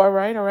him. Oh, all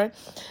right.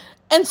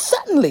 And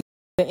suddenly,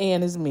 the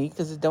Ann is me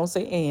because it don't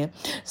say Ann.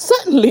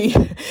 Suddenly,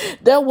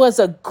 there was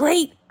a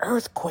great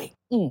earthquake.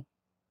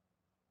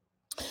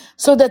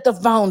 So that the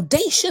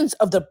foundations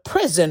of the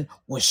prison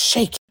were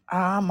shaken.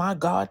 Ah, my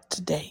God,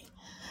 today.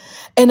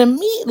 And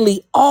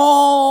immediately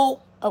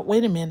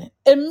wait a minute.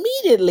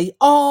 Immediately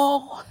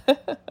all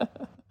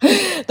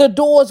the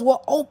doors were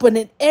open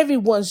and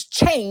everyone's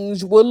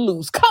chains were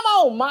loose. Come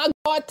on, my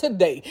God,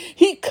 today.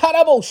 He cut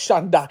up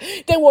Oshanda.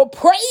 They were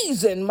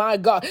praising, my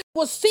God. They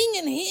were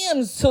singing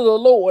hymns to the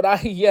Lord. I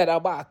hear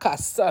about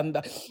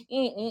Kasanda.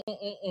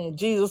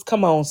 Jesus,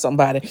 come on,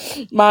 somebody.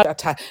 My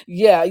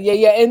yeah.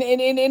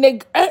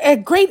 And a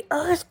great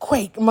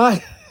earthquake,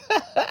 my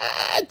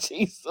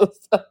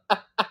Jesus.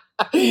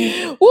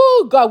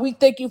 Oh, God, we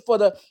thank you for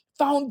the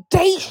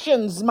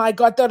foundations, my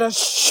God, that are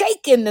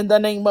shaken in the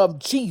name of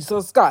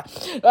Jesus, God.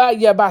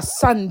 Yeah, by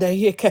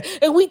Sunday.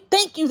 And we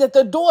thank you that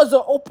the doors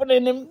are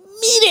opening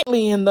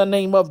immediately in the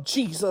name of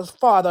Jesus,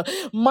 Father.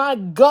 My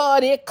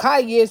God,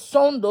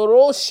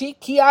 sondoro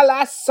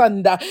shikiala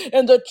sanda,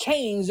 and the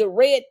chains, the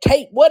red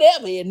tape,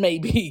 whatever it may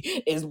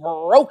be, is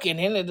broken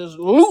and it is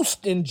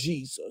loosed in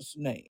Jesus'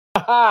 name.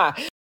 God,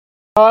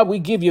 we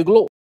give you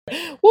glory.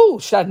 Woo,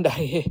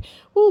 Shandai.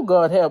 Woo,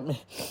 God help me.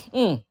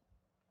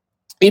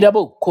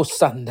 Idabo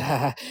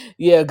Kosanda.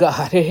 Yeah,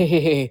 God.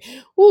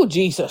 Oh,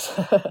 Jesus.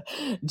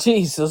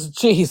 Jesus.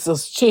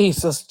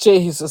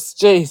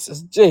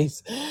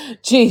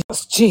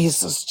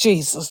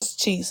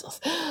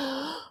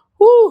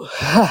 Woo.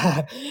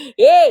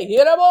 Yeah,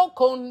 Idabo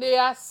Konde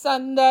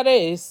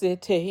Asandare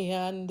Sete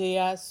Ande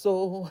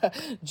Aso.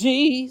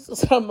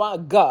 Jesus, oh my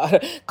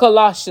God.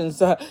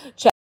 Colossians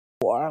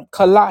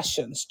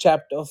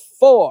chapter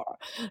 4,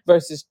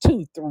 verses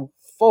 2 through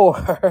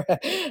 4.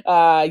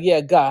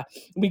 Yeah, God,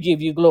 we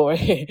give you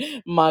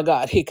glory. My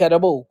God.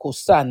 Hikarabo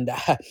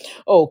kusanda.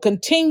 Oh,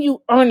 continue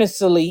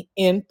earnestly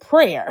in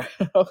prayer.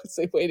 Oh,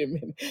 say, wait a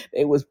minute.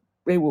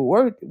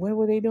 What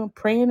were they doing?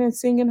 Praying and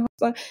singing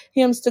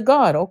hymns to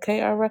God.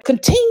 Okay, all right.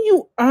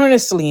 Continue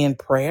earnestly in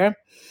prayer,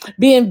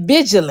 being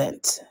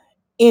vigilant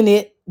in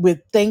it with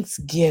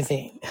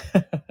thanksgiving.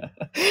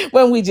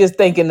 When we just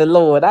thanking the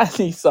Lord, I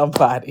need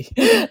somebody.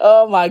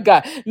 Oh my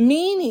God.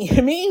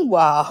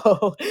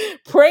 Meanwhile,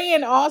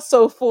 praying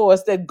also for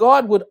us that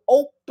God would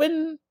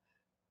open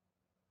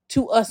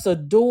to us a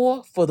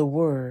door for the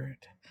word,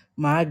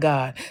 my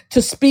God,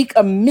 to speak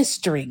a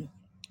mystery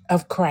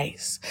of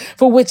Christ,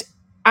 for which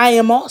I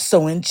am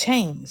also in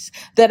chains,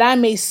 that I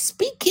may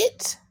speak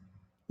it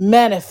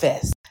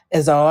manifest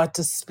as I ought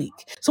to speak.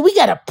 So we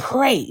got to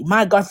pray,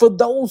 my God, for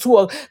those who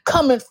are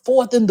coming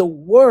forth in the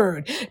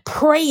word,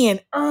 praying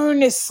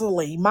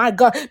earnestly, my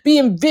God,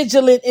 being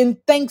vigilant in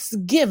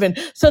thanksgiving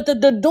so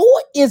that the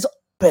door is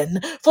open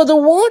for the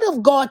word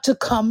of God to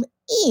come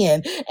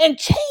in and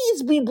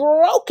chains be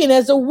broken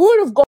as the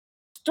word of God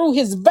through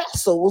his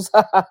vessels.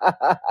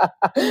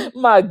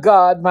 My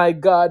God.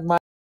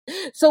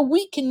 So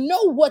we can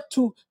know what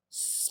to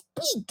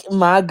speak,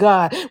 my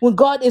God, when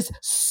God is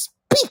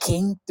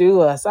speaking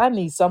through us. I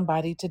need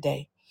somebody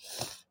today.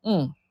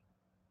 Mm,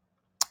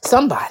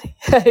 somebody.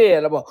 Hey,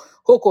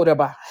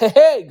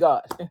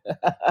 God.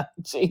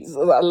 Jesus,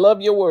 I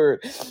love your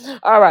word.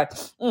 All right.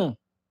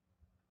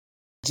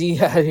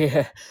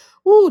 Yeah.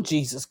 Ooh,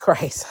 Jesus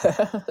Christ.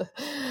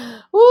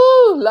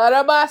 Ooh,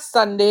 Laraba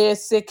Sunday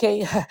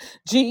Sike.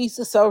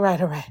 Jesus. All right,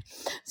 all right.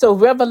 So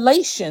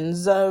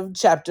Revelations of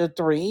chapter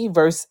 3,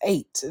 verse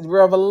 8.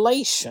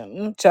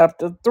 Revelation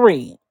chapter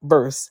 3,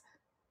 verse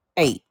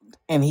 8.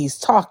 And he's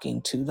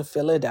talking to the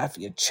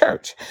Philadelphia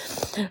church.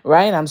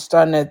 Right? I'm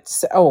starting at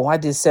I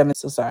did 7.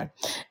 So sorry.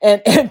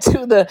 And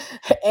to the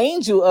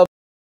angel of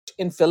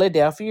in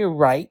Philadelphia,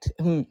 right?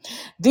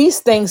 These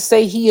things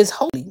say he is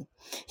holy.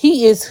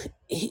 He is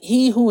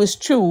he who is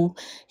true,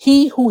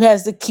 he who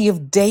has the key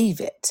of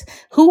David,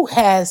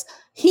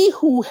 he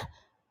who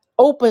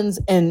opens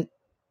and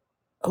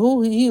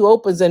who he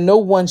opens and no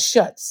one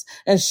shuts,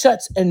 and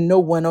shuts and no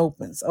one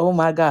opens. Oh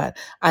my God,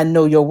 I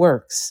know your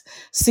works.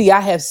 See,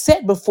 I have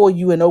set before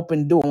you an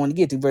open door. I want to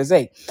get to verse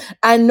 8.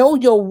 I know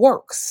your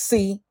works.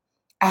 See,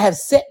 I have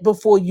set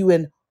before you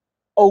an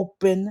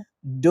open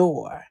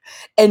door,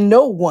 and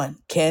no one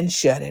can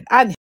shut it.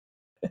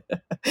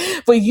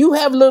 For you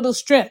have little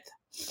strength.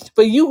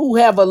 For you who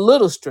have a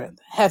little strength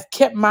have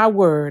kept my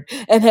word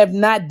and have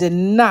not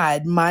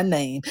denied my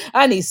name.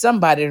 I need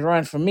somebody to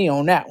run for me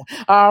on that one.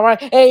 All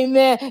right.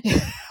 Amen.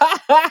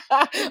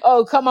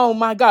 Oh, come on,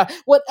 my God.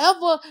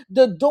 Whatever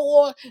the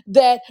door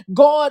that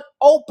God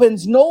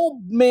opens,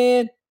 no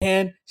man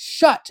can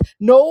shut.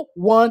 No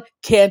one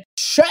can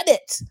shut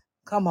it.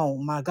 Come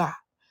on, my God.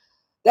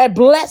 That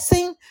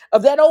blessing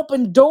of that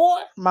open door,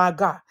 my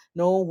God,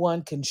 no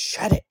one can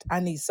shut it. I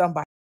need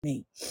somebody.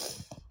 Me.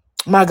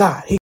 My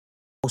God.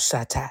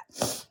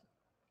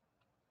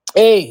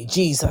 Hey,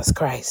 Jesus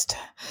Christ.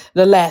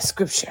 The last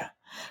scripture,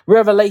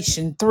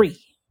 Revelation 3.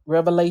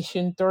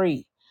 Revelation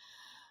 3,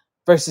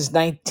 verses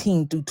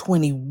 19 through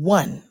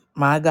 21.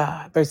 My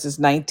God, verses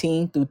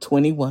 19 through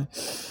 21.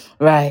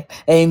 Right.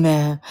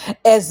 Amen.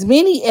 As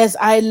many as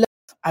I love,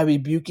 I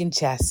rebuke and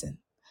chasten.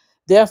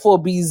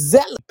 Therefore, be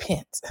zealous.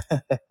 Repent.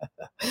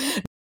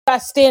 I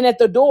stand at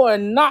the door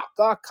and knock.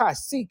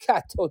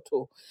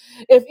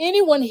 If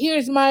anyone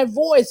hears my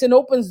voice and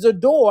opens the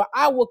door,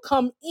 I will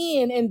come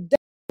in and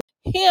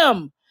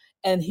him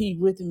and he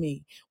with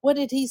me. What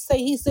did he say?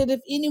 He said, if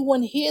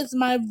anyone hears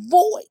my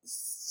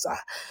voice,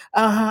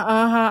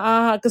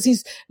 because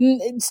he's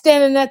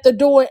standing at the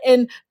door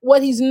and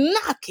what he's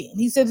knocking.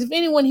 He says, if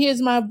anyone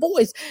hears my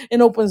voice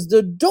and opens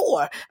the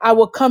door, I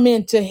will come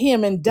into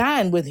him and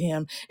dine with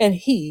him and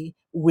he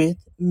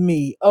with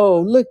me.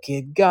 Oh, look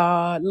at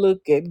God,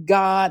 look at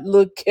God,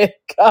 look at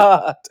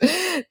God.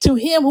 To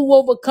him who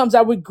overcomes,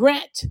 I will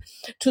grant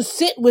to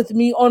sit with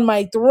me on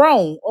my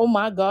throne. Oh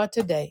my God,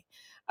 today.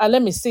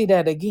 Let me see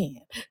that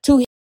again. To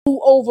him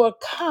who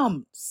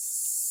overcomes,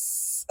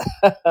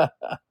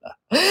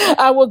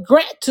 I will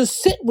grant to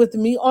sit with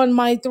me on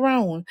my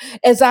throne,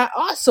 as I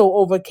also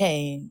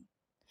overcame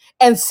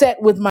and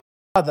sat with my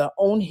Father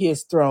on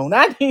his throne.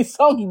 I need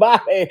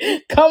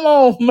somebody. Come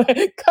on,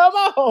 man. Come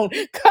on.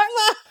 Come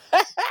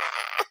on.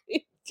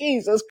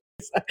 Jesus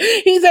Christ.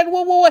 He said,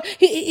 what?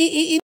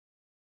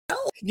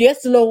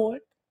 Yes,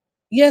 Lord.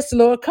 Yes,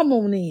 Lord. Come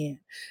on in.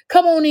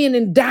 Come on in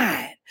and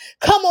dine.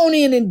 Come on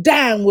in and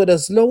dine with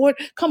us, Lord.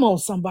 Come on,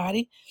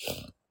 somebody.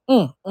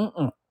 Come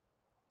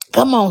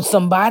on,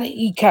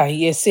 somebody.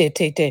 Yes,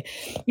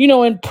 you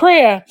know, in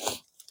prayer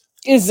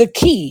is the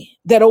key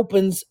that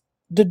opens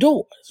the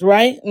doors,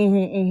 right?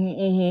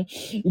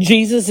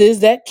 Jesus is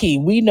that key.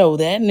 We know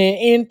that. And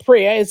in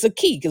prayer, it's a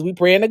key because we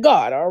pray to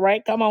God. All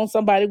right. Come on,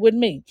 somebody with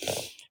me.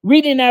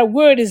 Reading our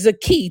word is a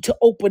key to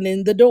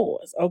opening the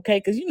doors. Okay.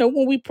 Because, you know,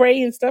 when we pray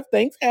and stuff,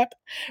 things happen,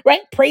 right?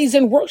 Praise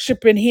and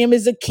worshiping him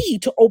is a key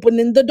to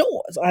opening the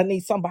doors. I need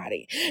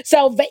somebody.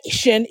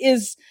 Salvation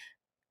is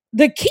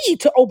the key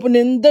to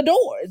opening the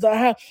doors.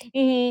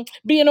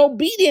 Being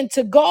obedient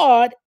to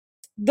God,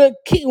 the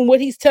key,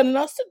 what he's telling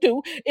us to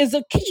do, is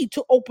a key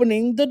to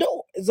opening the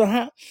doors.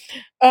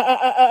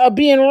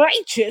 Being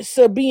righteous,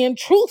 being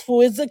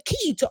truthful is a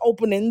key to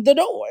opening the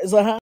doors.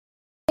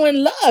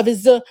 And love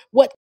is the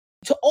what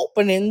to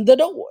opening the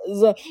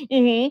doors.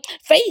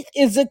 Faith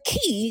is a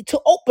key to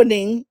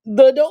opening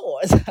the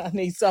doors. I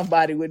need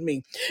somebody with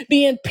me.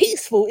 Being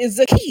peaceful is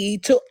the key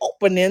to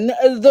opening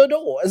the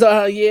doors.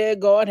 Yeah,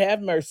 God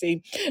have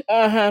mercy.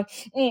 Uh-huh.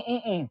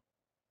 Mm-mm-mm.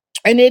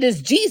 And it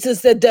is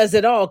Jesus that does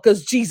it all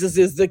because Jesus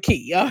is the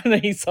key. I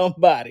need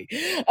somebody.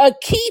 A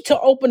key to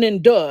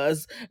opening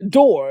doors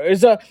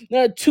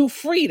to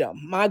freedom.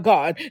 My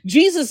God.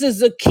 Jesus is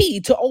the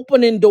key to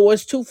opening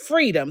doors to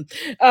freedom.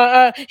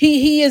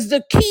 He is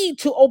the key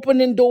to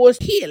opening doors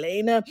to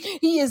healing.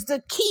 He is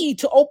the key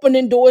to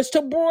opening doors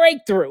to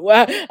breakthrough.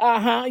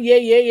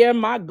 Yeah.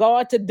 My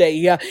God,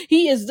 today.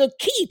 He is the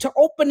key to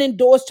opening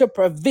doors to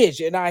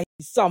provision. I need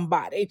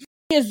somebody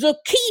is the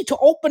key to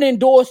opening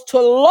doors to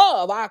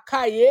love. He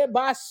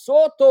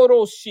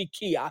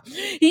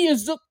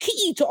is the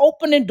key to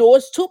opening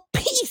doors to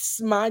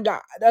peace, my God.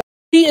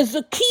 He is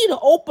the key to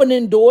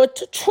opening door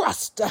to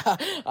trust.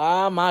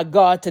 My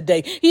God,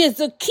 today. He is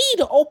the key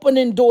to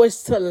opening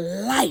doors to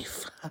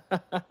life.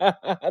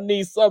 I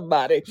need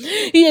somebody.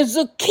 He is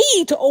the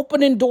key to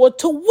opening door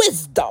to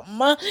wisdom.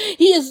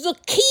 He is the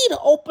key to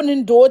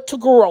opening door to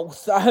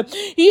growth.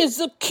 He is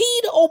the key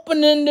to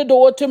opening the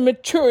door to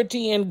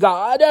maturity in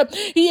God.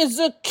 He is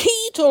the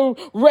key to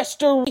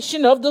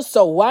restoration of the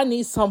soul. I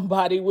need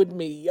somebody with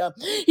me.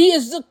 He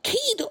is the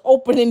key to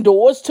opening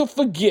doors to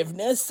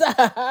forgiveness.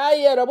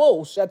 He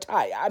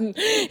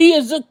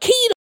is the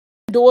key to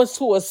doors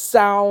to a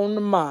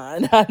sound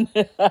mind.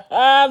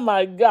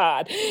 My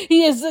God.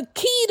 He is the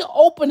key to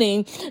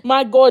opening,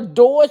 my God,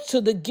 doors to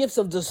the gifts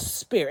of the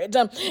Spirit.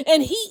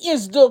 And He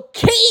is the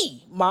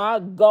key, my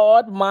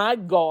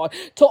God,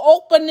 to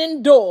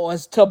opening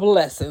doors to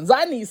blessings.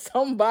 I need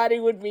somebody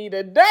with me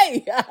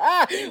today.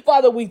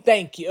 Father, we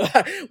thank you.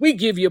 We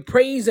give you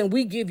praise and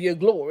we give you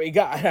glory,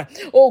 God.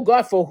 Oh,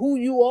 God, for who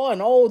you are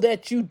and all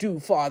that you do,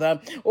 Father.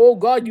 Oh,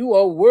 God, you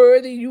are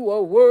worthy, you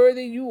are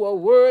worthy, you are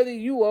worthy,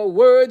 you are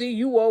worthy,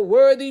 you are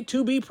worthy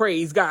to be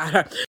praised,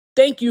 God.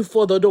 Thank you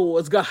for the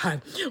doors,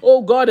 God.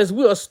 Oh, God, as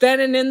we are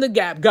standing in the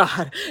gap,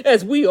 God,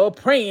 as we are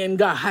praying,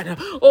 God.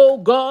 Oh,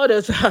 God,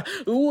 as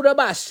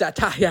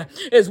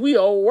we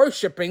are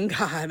worshiping,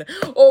 God.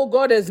 Oh,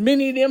 God, as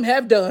many of them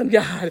have done,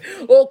 God.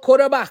 Oh,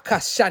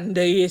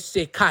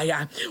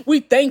 we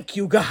thank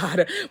you,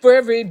 God, for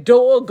every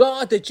door,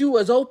 God, that you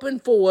has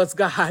opened for us,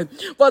 God.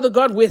 Father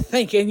God, we're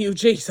thanking you,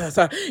 Jesus.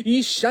 For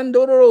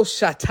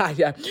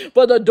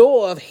the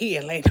door of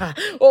healing.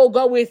 Oh,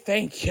 God, we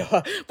thank you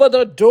for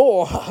the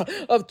door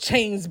of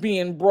chains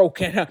being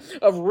broken,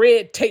 of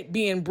red tape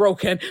being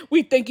broken.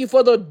 We thank you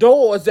for the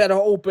doors that are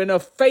open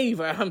of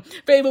favor,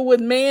 favor with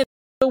man,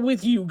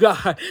 with you,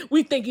 God.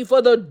 We thank you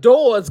for the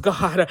doors,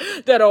 God,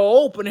 that are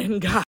opening,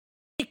 God.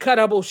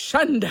 Ikarabo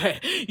shanda,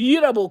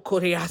 irabo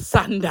korea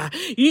sanda,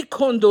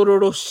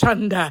 ikondororo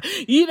shanda,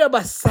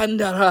 iraba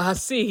sanda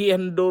rahasi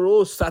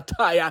andoro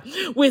sataya.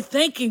 We're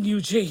thanking you,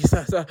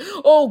 Jesus.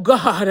 Oh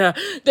God,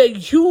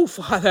 that you,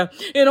 Father,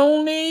 and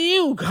only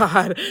you,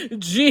 God,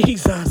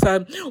 Jesus.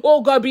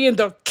 Oh God, being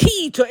the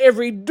key to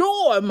every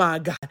door, my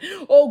God.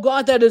 Oh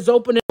God, that is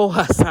opening for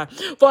us.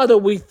 Father,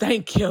 we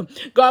thank you.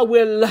 God,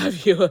 we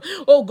love you.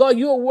 Oh God,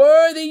 you're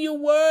worthy, you're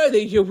worthy,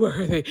 you're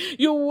worthy,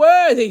 you're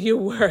worthy, you're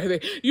worthy,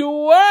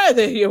 you're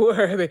worthy, you're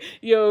worthy,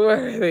 you're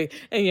worthy,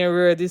 and you're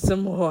worthy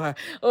some more.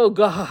 Oh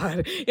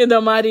God, in the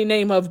mighty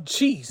name of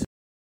Jesus.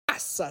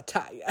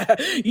 Sataya,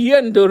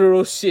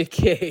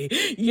 Yendoroshike,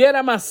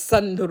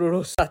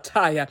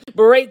 Yeramasandorosataya,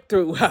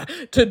 breakthrough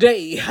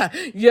today,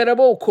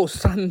 Yeraboko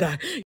Sanda,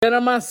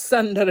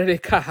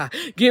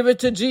 Yeramasandareka, give it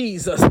to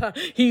Jesus.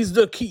 He's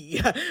the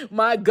key,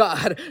 my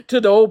God, to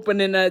the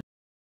opening,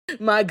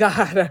 my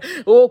God,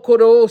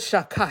 Okoro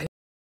Shakai.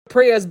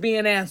 Prayers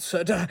being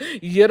answered.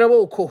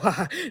 Yeraboko,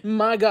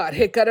 my God,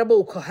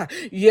 Hekaraboko,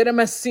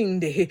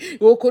 Yeramasinde,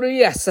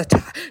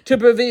 Okuriyasata, to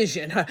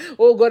provision.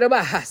 Oh,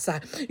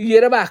 Gorabahasa,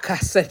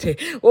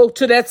 Yerabakasete, oh,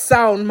 to that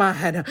sound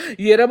mind.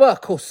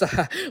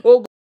 Yerabakosa,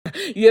 oh,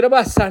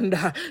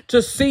 Yerabasanda,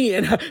 to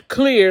seeing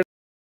clear.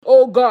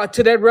 Oh God,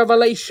 to that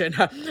revelation.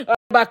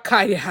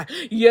 Bakaya,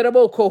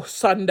 Yeraboko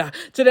Sanda,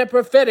 to that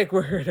prophetic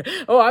word.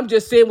 Oh, I'm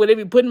just saying whatever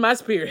you put in my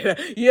spirit.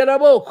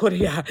 Yeraboko,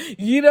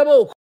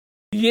 Yeraboko.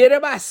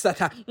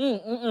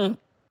 Yerabasata.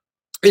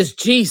 It's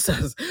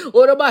Jesus.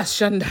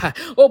 Orabashanda.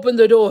 Open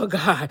the door,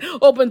 God.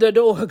 Open the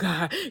door,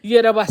 God.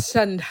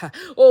 Yerabashanda.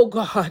 Oh,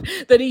 God,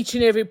 that each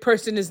and every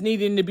person is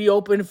needing to be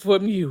open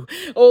from you.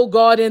 Oh,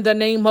 God, in the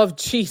name of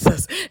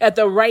Jesus, at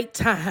the right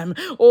time.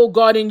 Oh,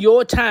 God, in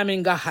your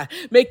timing, God.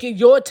 Make it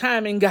your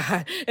timing,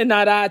 God, and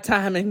not our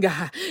timing,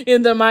 God.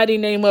 In the mighty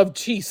name of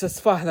Jesus,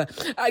 Father,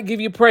 I give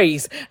you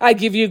praise. I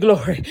give you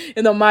glory.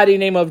 In the mighty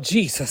name of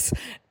Jesus.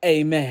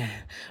 Amen.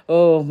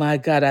 Oh, my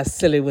God, I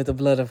seal it with the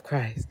blood of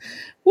Christ.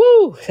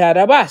 Woo!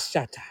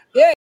 Sharabashata.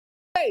 Yeah,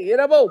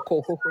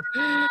 Yeraboko.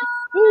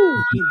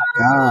 Woo!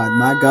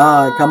 My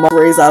God. Come on,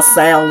 raise our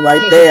sound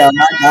right there.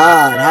 My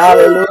God. Woo!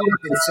 Hallelujah.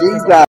 Jesus.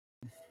 Jesus.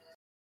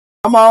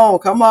 Come on,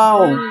 come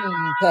on.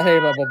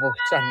 Tahebabo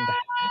Shanda.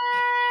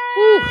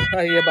 Woo!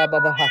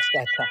 Ayebaba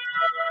Hastata.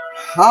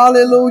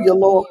 Hallelujah,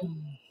 Lord.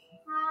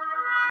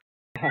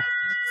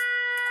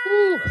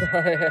 Woo!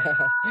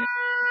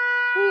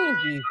 Woo!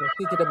 Jesus.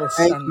 Tikidabo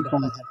Thank you, Shanda.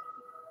 Father.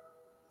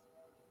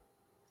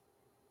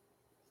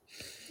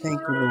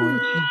 Thank you, Lord. Woo!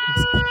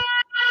 Jesus.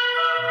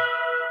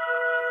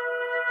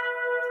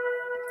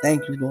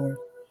 Thank you, Lord.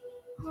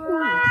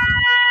 Woo!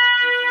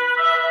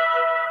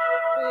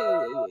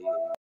 Hey.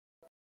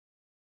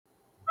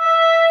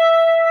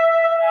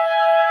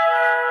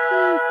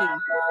 Woo!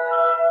 Jesus.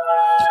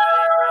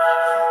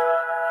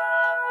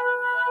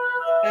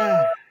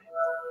 Ah.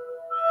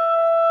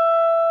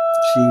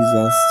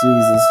 Jesus,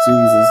 Jesus,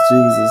 Jesus,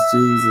 Jesus,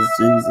 Jesus,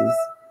 Jesus.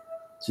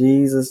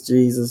 Jesus,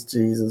 Jesus,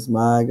 Jesus,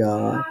 my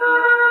God. Woo!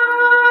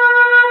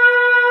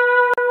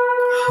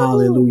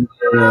 Hallelujah,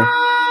 Lord.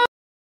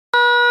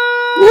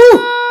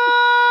 Woo!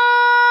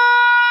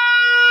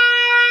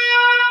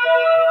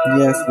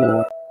 Yes,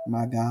 Lord.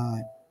 My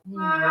God.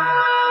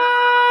 Mm.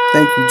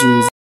 Thank you,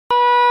 Jesus.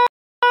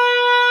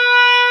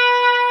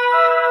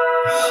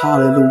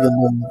 Hallelujah,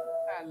 Lord.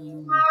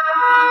 Hallelujah.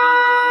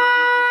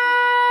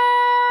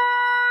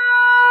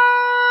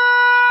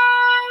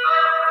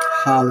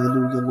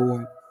 Hallelujah,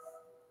 Lord.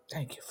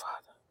 Thank you,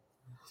 Father.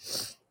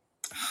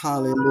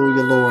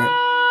 Hallelujah, Lord.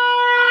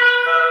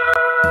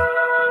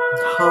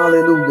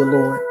 Hallelujah,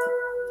 Lord.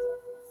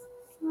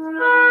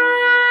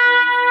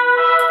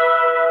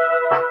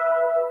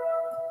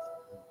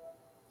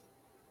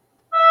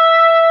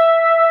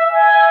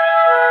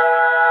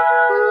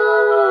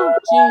 Ooh,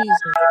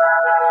 Jesus.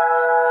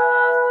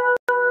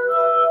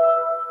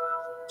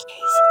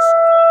 Jesus.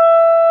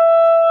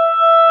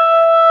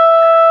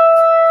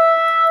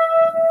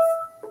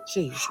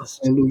 Jesus.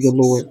 Hallelujah, Jesus.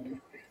 Lord.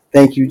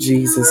 Thank you,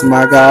 Jesus.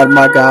 My God,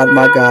 my God,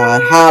 my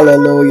God.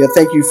 Hallelujah.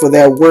 Thank you for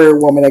that word,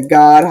 woman of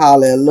God.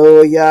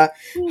 Hallelujah.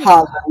 Ooh,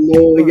 God.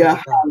 Glory to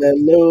Hallelujah. God.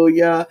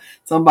 Hallelujah.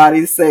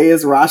 Somebody say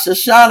it's Rosh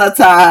Hashanah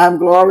time.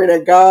 Glory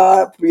to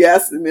God.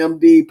 Yes,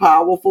 MD,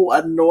 powerful,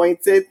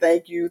 anointed.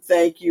 Thank you,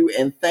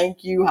 and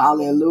thank you.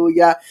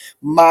 Hallelujah.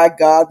 My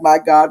God, my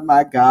God,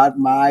 my God,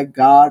 my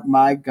God,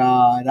 my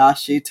God.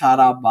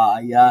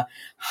 Ashitarabaya.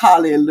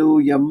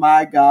 Hallelujah.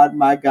 My God,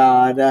 my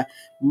God.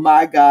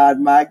 My God,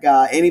 my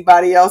God.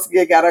 Anybody else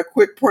got a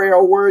quick prayer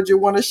or word you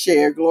want to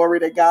share? Glory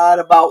to God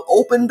about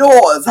open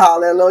doors.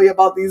 Hallelujah.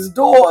 About these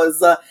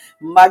doors.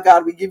 My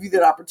God, we give you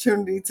that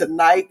opportunity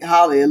tonight.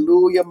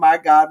 Hallelujah. My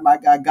God, my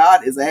God.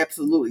 God is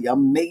absolutely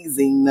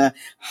amazing.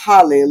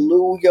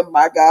 Hallelujah.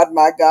 My God,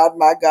 my God,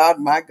 my God,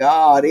 my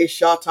God.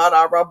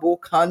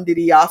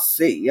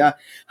 Eshatarabukandidiyase.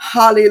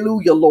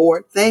 Hallelujah,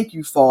 Lord. Thank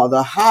you,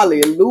 Father.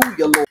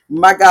 Hallelujah, Lord.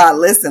 My God,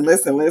 listen,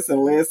 listen,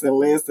 listen, listen,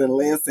 listen,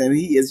 listen.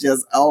 He is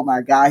just, oh my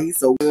God, he's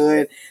so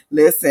good.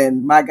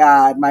 Listen, my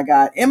God, my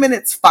God.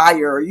 Eminence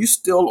Fire, are you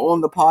still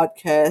on the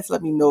podcast?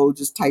 Let me know.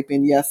 Just type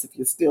in yes if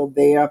you're still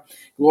there.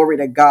 Glory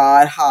to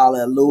God.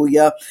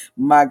 Hallelujah.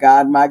 My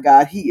God, my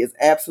God. He is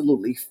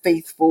absolutely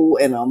faithful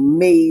and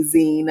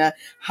amazing.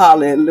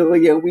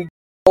 Hallelujah. We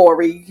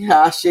glory.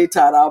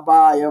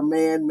 Hashitarabaya.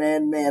 Man.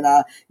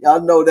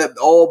 Y'all know that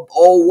all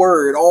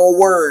word, all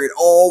word,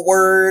 all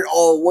word,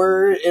 all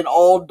word, and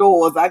all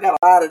doors. I got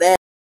a lot of that.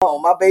 Oh,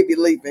 my baby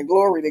leaping.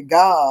 Glory to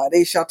God.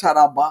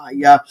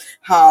 Eshatarabaya.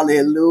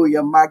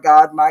 Hallelujah. My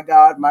God, my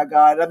God, my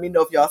God. Let me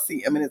know if y'all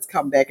see Eminence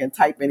come back and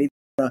type anything.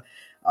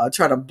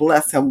 Try to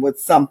bless him with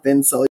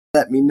something. So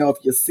let me know if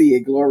you see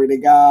it. Glory to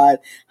God.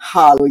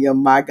 Hallelujah.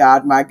 My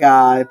God, my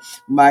God,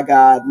 my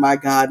God, my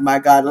God, my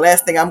God.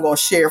 Last thing I'm going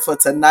to share for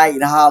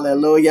tonight.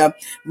 Hallelujah.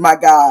 My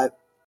God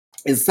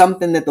is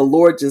something that the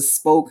Lord just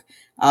spoke.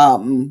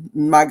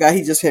 My God,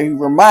 he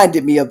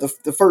reminded me of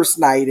the first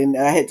night, and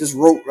I had just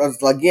wrote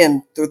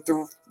again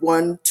through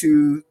 1,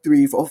 2,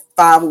 3, 4,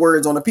 5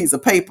 words on a piece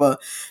of paper.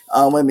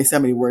 Let me see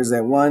how many words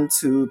that 1,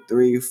 2,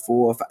 3,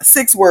 4, 5,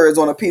 6 words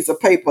on a piece of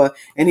paper,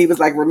 and he was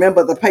like,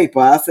 "Remember the paper?"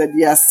 I said,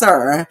 "Yes,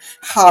 sir."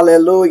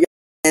 Hallelujah.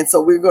 And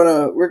so I'm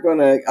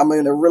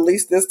gonna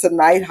release this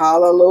tonight.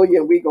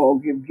 Hallelujah. We're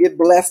gonna get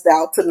blessed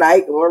out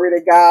tonight. Glory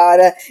to God.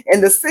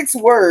 And the 6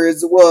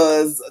 words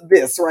was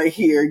this right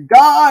here.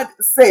 God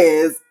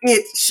says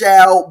it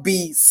shall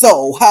be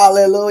so.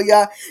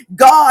 Hallelujah.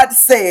 God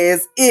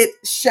says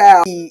it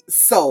shall be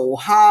so.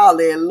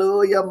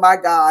 Hallelujah, my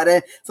God.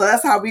 And so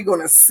that's how we're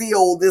going to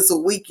seal this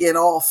weekend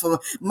off.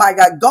 My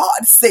God,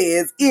 God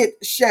says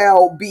it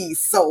shall be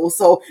so.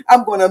 So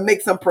I'm going to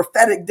make some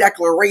prophetic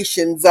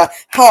declarations.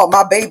 How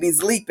my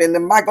baby's leaping.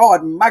 And my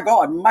God, my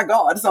God, my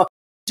God. So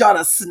try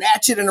to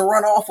snatch it and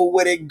run off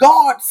with it.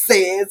 God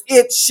says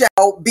it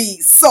shall be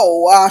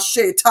so. God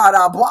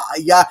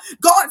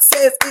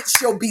says it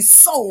shall be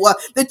so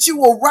that you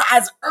will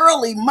rise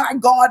early, my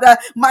God,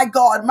 my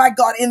God, my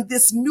God, in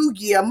this new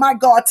year, my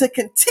God, to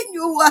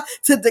continue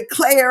to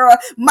declare,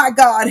 my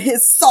God,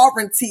 his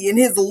sovereignty and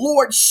his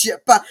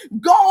lordship.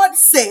 God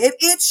said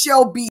it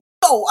shall be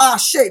so.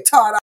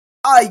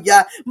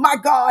 My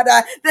God,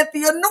 that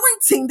the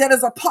anointing that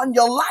is upon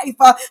your life,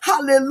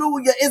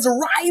 hallelujah, is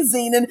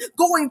rising and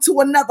going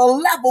to another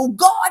level.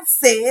 God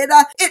said,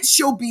 it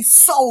shall be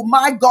so,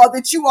 my God,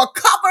 that you are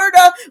covered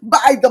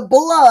by the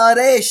blood.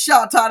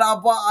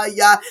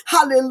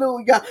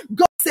 Hallelujah.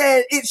 God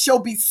said, it shall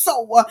be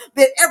so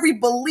that every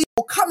believer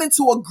will come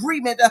into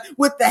agreement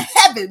with the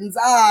heavens.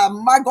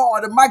 My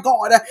God,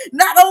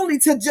 not only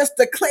to just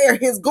declare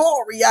his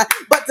glory,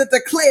 but to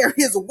declare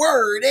his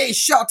word.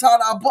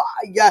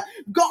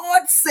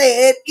 God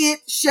said it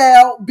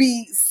shall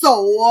be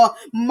so.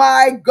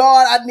 My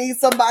God, I need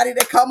somebody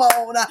to come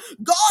on.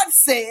 God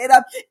said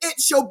it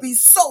shall be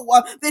so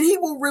that he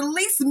will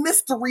release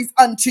mysteries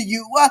unto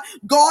you.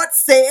 God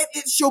said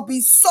it shall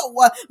be so.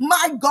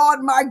 My God,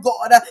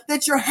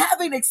 that you're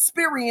having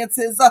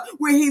experiences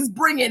where he's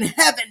bringing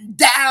heaven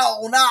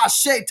down,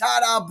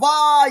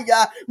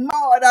 shetarabaya,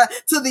 Lord,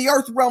 to the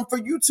earth realm for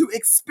you to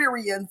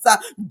experience.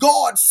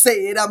 God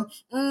said,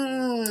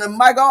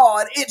 my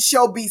God, it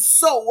shall be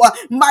so,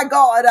 my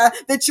God,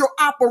 that you're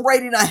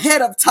operating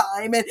ahead of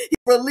time and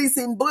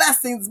releasing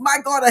blessings, my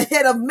God,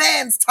 ahead of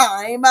man's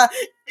time.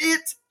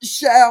 It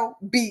shall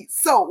be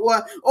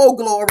so. Oh,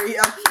 glory.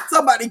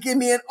 Somebody give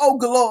me an oh,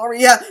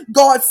 glory.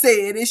 God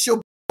said it shall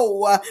be.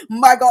 Oh,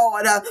 my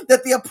God,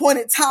 that the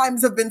appointed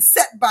times have been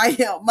set by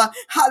him.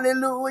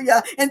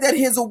 Hallelujah. And that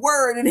his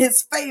word and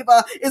his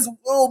favor is,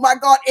 oh my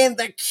God, and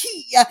the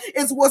key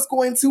is what's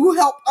going to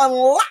help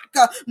unlock,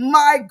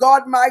 my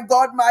God, my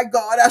God, my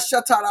God,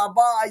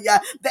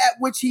 that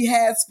which he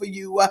has for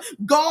you.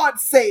 God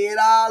said,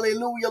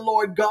 hallelujah,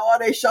 Lord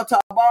God,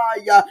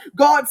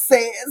 God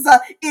says,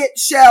 it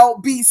shall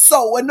be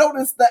so. And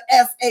notice the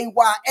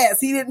S-A-Y-S.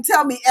 He didn't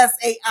tell me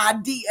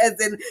S-A-I-D as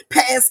in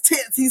past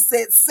tense. He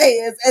said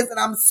says as in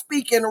I'm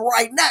speaking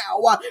right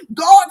now.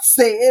 God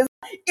says,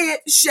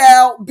 it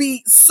shall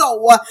be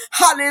so.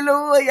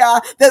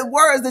 Hallelujah. The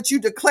words that you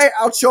declare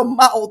out your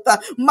mouth,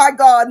 my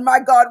God,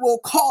 will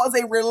cause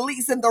a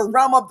release in the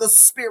realm of the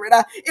spirit.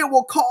 It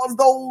will cause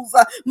those,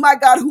 my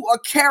God, who are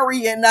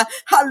carrying,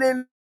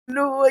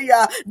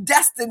 hallelujah,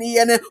 destiny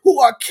and who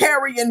are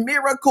carrying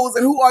miracles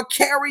and who are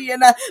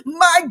carrying,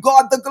 my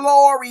God, the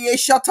glory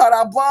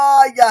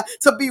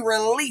to be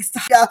released.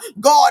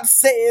 God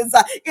says,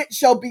 it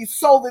shall be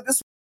so that this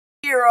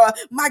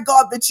my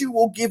God, that you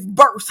will give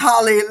birth.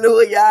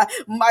 Hallelujah.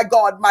 My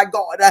God, my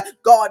God.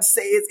 God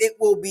says it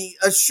will be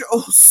a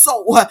show.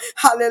 So,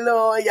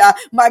 hallelujah.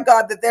 My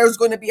God, that there's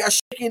going to be a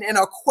shaking and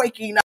a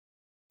quaking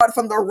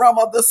from the realm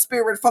of the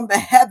spirit, from the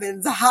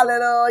heavens,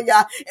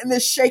 hallelujah, and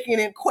this shaking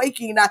and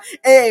quaking,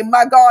 hey,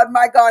 my God,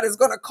 is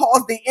going to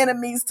cause the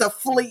enemies to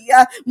flee,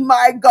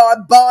 my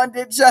God,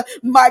 bondage,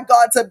 my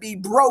God, to be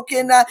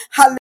broken,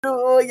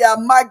 hallelujah,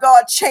 my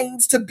God,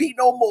 chains to be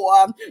no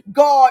more.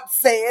 God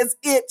says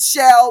it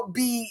shall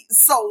be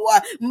so,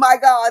 my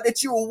God,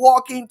 that you're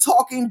walking,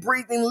 talking,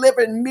 breathing,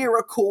 living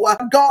miracle.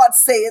 God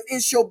says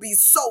it shall be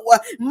so,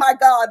 my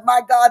God,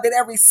 that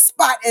every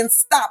spot and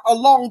stop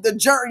along the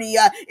journey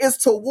is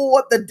toward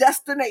the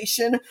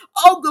destination.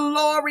 Oh,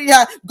 glory.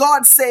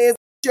 God says,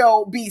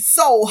 shall be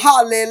so.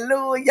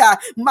 Hallelujah.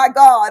 My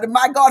God,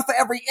 for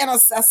every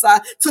intercessor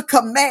to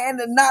command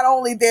not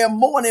only their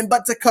morning,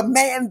 but to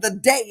command the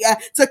day,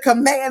 to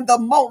command the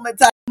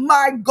moment.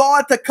 My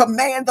God, to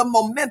command the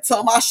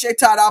momentum.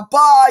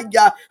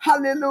 Ashetarabaya.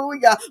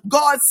 Hallelujah.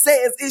 God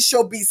says it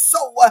shall be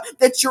so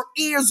that your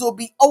ears will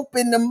be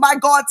open, my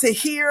God, to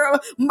hear,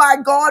 my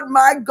God,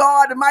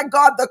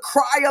 the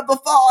cry of the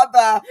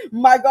Father.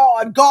 My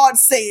God, God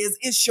says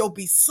it shall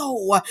be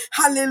so.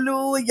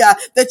 Hallelujah.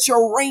 That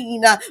your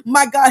rain,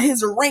 my God,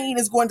 his rain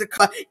is going to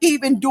come,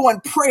 even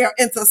doing prayer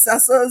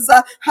intercessors.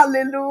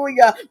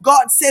 Hallelujah.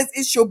 God says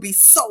it shall be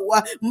so.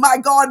 My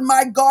God,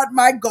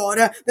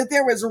 that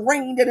there is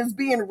rain that is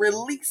being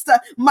released,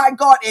 my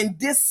God, in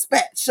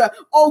dispatch.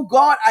 Oh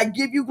God, I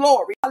give you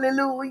glory.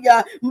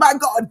 Hallelujah. My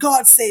God,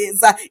 God says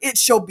it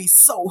shall be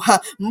so.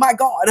 My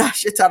God,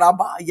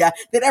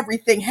 that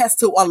everything has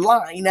to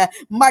align.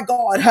 My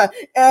God,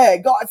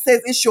 God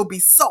says it shall be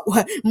so.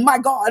 My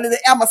God,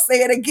 I'm going to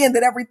say it again,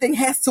 that everything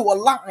has to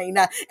align.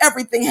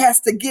 Everything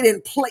has to get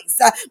in place.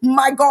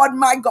 My God,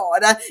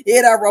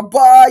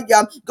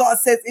 God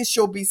says it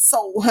shall be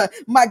so.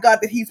 My God,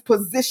 that he's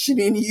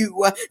positioning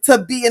you to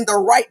be in the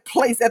right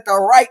place at the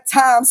right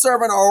time,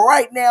 serving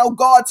right now,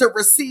 God, to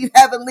receive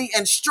heavenly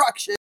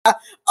instruction.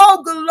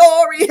 Oh,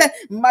 glory.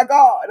 My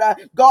God.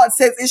 God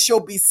says it shall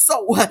be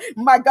so.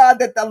 My God,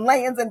 that the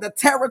lands and the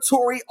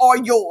territory are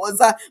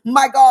yours.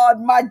 My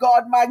God,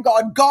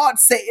 God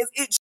says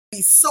it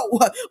be so.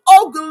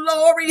 Oh,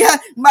 glory.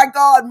 My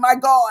God,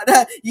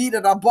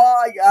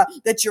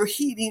 that you're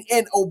heeding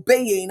and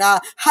obeying.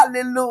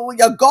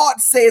 Hallelujah. God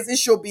says it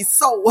shall be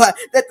so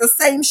that the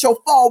same shall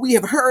fall we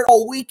have heard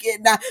all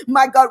weekend.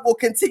 My God will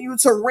continue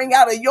to ring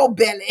out of your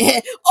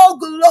belly. Oh,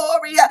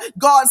 glory.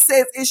 God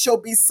says it shall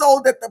be so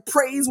that the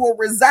praise will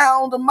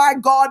resound. My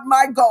God,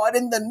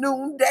 in the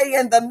noonday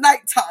and the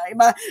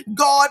nighttime.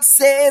 God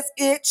says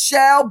it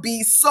shall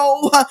be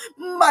so.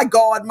 My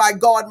God,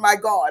 God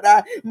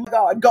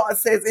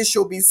says it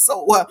shall be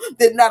so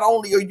that not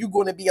only are you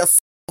going to be a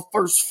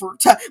first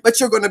fruit, but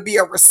you're going to be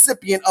a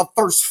recipient of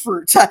first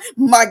fruit.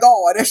 My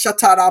God,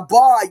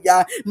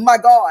 my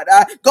God,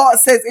 God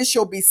says it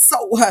shall be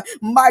so.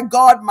 My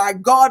God,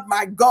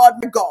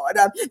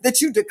 that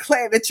you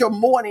declare that your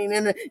morning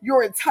and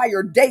your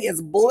entire day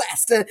is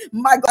blessed.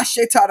 My God,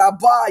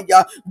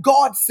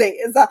 God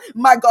says,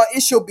 my God,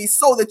 it shall be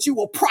so that you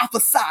will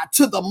prophesy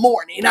to the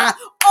morning.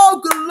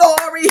 Oh,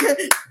 glory.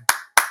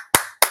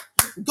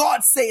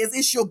 God says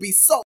it shall be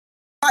so.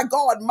 My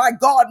God,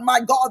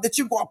 that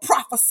you're going to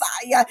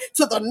prophesy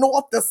to the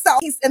north, the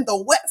south, east, and the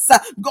west.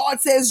 God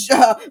says,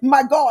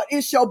 my God,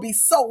 it shall be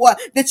so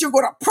that you're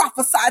going to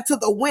prophesy to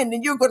the wind,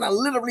 and you're going to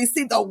literally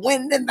see the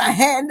wind in the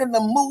hand and the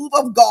move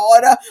of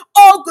God.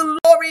 Oh,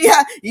 glory. glory.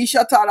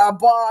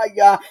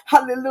 Ishatarabaya.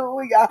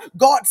 Hallelujah.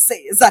 God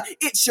says,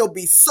 it shall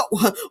be so.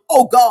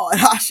 Oh God.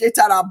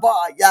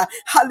 Hashetarabaya.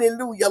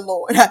 Hallelujah,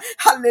 Lord.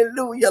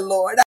 Hallelujah,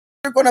 Lord.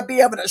 You're going to be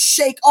able to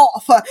shake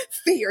off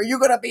fear. You're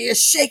going to be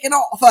shaking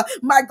off,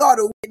 my God,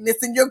 a witness,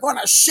 and you're going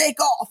to shake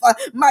off,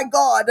 my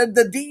God,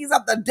 the deeds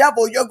of the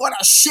devil. You're going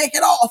to shake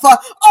it off.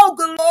 Oh,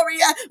 glory,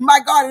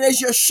 my God, and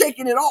as you're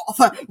shaking it off,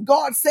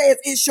 God says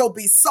it shall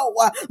be so,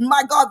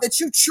 my God, that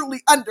you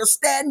truly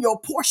understand your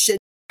portion.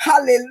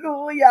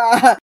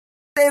 Hallelujah.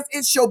 Says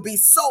it shall be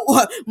so.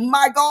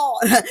 My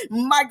God,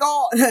 my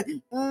God.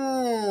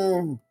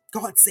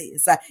 God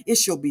says it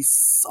shall be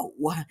so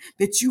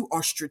that you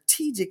are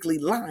strategically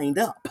lined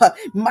up,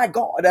 my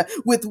God,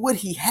 with what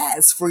He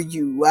has for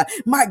you.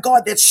 My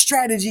God, that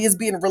strategy is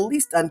being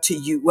released unto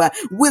you.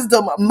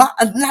 Wisdom, might,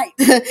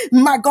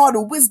 my God,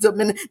 wisdom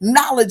and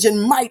knowledge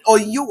and might are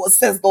yours,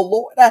 says the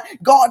Lord.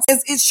 God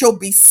says it shall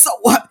be so.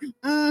 Father,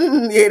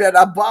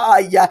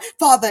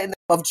 in the name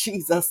of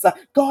Jesus,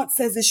 God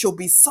says it shall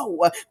be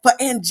so for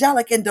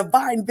angelic and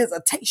divine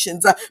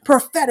visitations,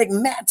 prophetic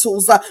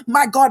mantles,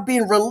 my God,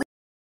 being released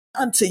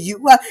unto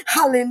you.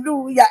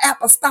 Hallelujah.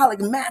 Apostolic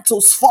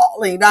mantles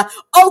falling.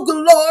 Oh,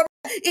 glory.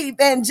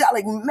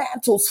 Evangelic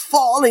mantles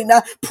falling,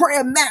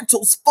 prayer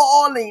mantles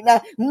falling.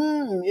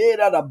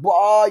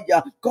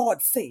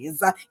 God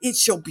says it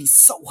shall be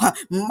so.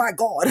 My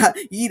God,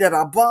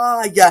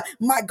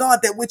 my God,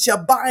 that which you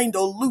bind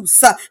or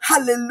loose,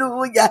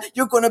 hallelujah,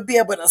 you're going to be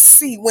able to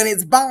see when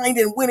it's bind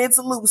and when it's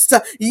loose.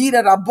 God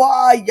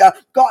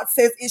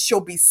says it shall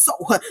be so.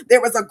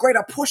 There is a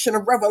greater portion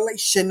of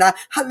revelation.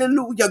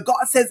 Hallelujah.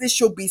 God says it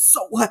shall be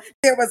so.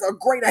 There is a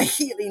greater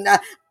healing.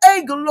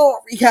 Hey,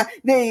 glory.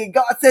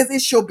 God says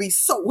it shall be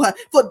so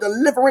for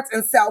deliverance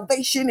and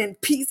salvation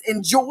and peace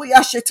and joy.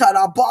 God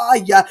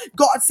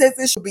says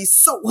it shall be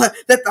so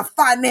that the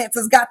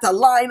finances got to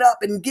line up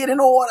and get in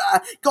order.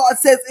 God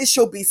says it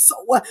shall be so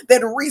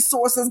that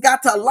resources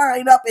got to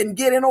line up and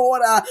get in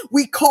order.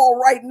 We call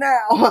right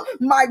now,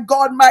 my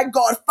God,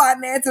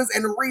 finances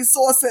and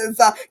resources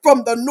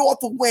from the north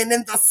wind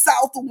and the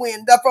south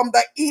wind, from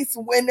the east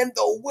wind and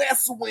the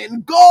west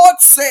wind. God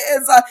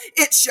says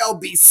it shall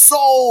be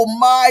so,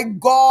 my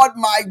God,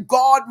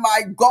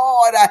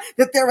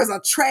 that there is a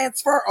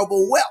transfer of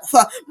wealth,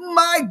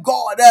 my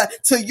God,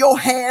 to your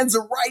hands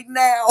right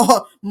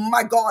now.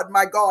 My God,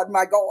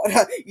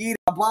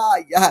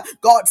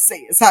 God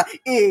says,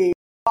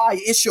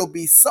 it shall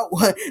be so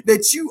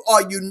that you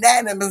are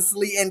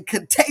unanimously and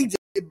contagiously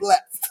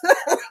blessed.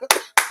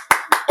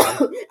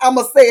 I'm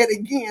going to say it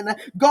again.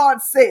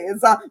 God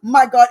says,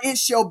 my God, it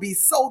shall be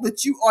so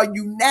that you are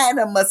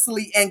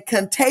unanimously and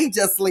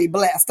contagiously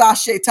blessed.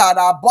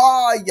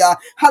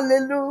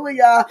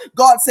 Hallelujah.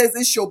 God says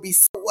it shall be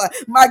so.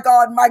 My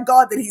God,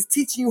 that He's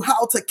teaching you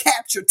how to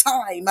capture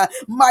time.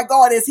 My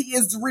God, as He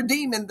is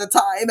redeeming the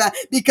time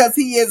because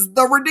He is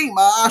the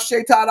Redeemer.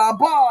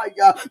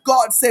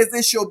 God says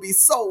it shall be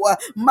so.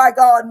 My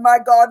God,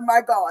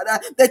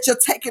 that you're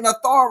taking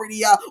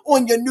authority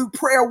on your new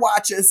prayer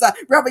watches.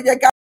 Reverend, you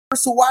got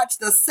first watch,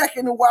 the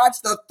second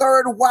watch, the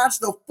third watch,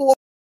 the fourth,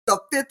 the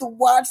fifth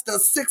watch, the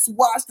sixth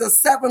watch, the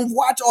seventh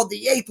watch, or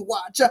the eighth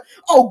watch.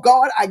 Oh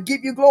God, I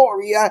give you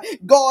glory.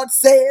 God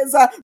says,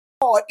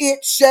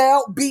 it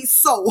shall be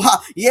so. I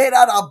hear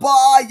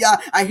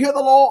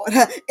the Lord,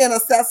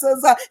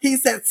 intercessors. He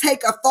said,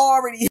 take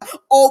authority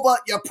over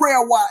your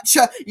prayer watch.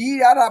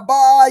 He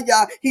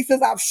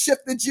says, I've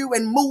shifted you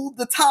and moved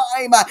the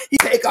time. He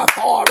take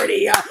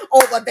authority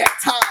over that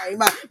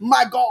time.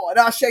 My God,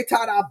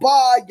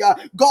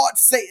 God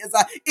says,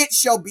 it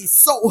shall be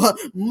so.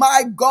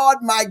 My God,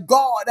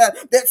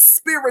 that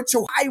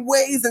spiritual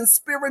highways and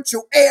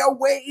spiritual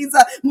airways,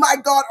 my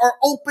God, are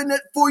open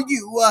for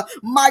you.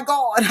 My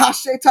God,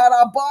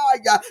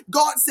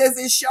 God says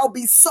it shall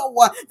be so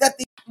that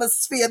the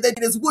atmosphere that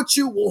it is what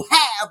you will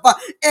have.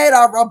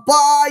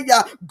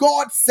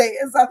 God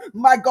says,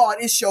 my God,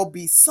 it shall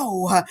be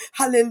so.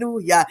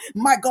 Hallelujah.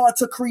 My God,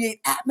 to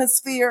create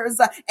atmospheres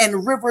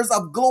and rivers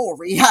of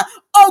glory.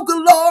 Oh,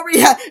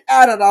 glory.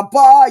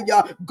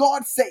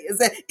 God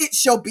says it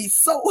shall be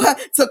so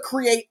to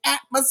create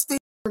atmospheres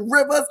and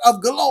rivers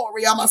of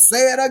glory. I'm going to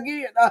say it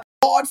again.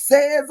 God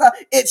says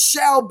it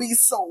shall be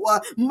so.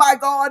 My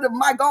God,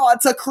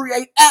 to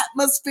create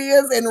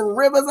atmospheres and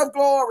rivers of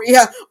glory.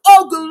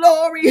 Oh,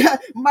 glory.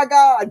 My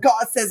God,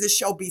 God says it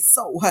shall be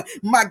so.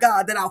 My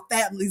God, that our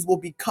families will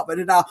be covered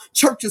and our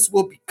churches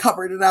will be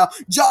covered and our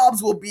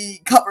jobs will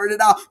be covered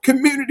and our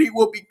community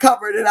will be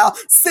covered and our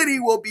city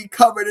will be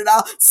covered and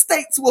our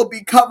states will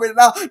be covered and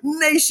our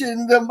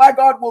nation, my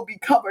God, will be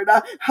covered.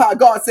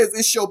 God says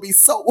it shall be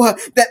so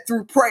that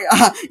through prayer,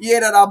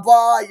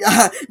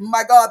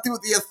 my God, through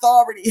the authority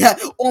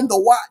on the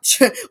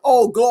watch,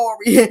 oh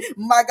glory,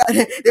 my God,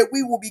 that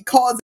we will be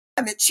causing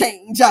climate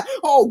change.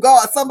 Oh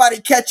God,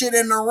 somebody catch it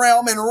in the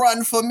realm and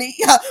run for me.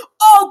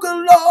 Oh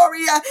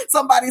glory,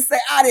 somebody say,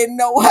 I didn't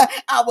know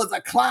I was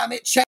a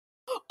climate change.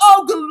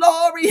 Oh,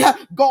 glory.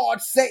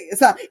 God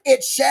says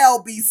it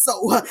shall be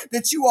so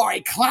that you are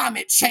a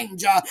climate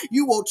changer.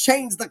 You will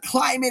change the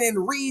climate in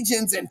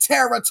regions and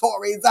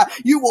territories.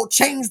 You will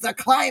change the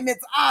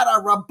climates out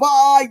of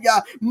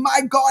Rabbiah.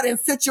 My God, in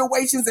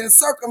situations and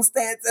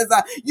circumstances,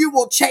 you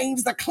will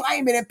change the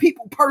climate in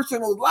people's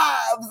personal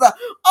lives.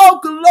 Oh,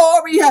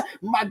 glory.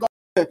 My God.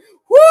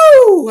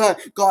 Woo!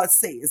 God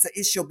says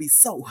it shall be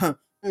so.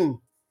 Mm.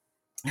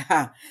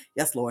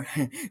 Yes, Lord.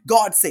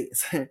 God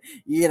says,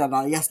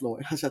 yeah, yes,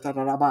 Lord.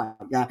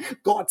 Yeah,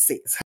 God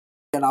says,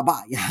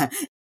 yeah.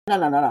 No,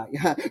 no, no,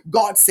 no.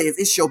 God says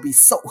it shall be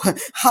so.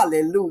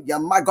 Hallelujah.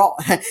 My God.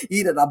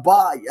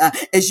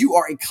 As you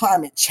are a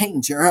climate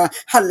changer.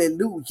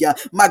 Hallelujah.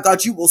 My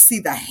God, you will see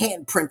the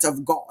handprint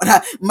of God.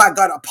 My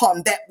God,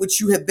 upon that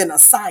which you have been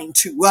assigned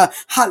to.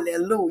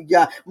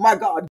 Hallelujah. My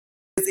God,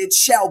 it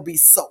shall be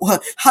so.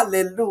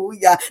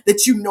 Hallelujah.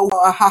 That you know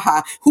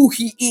who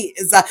he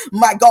is.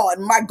 My God,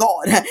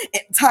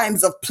 in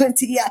times of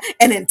plenty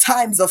and in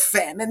times of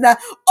famine.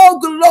 Oh,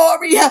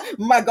 glory.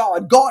 My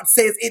God, God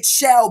says it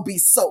shall be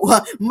so.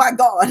 My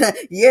God,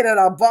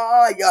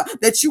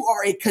 that you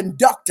are a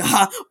conductor.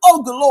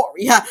 Oh,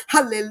 glory.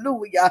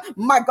 Hallelujah.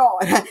 My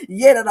God,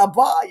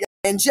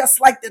 and just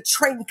like the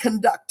train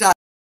conductor,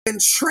 been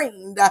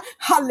trained,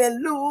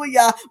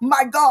 hallelujah,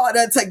 my God,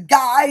 to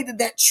guide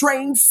that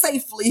train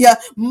safely,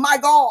 my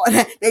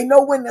God, they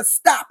know when to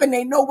stop and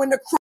they know when to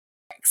cross.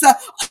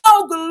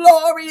 Oh,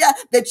 glory,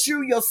 that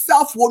you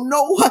yourself will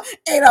know,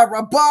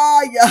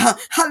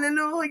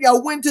 hallelujah,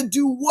 when to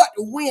do what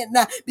when,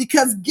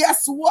 because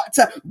guess what?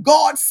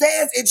 God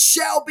says it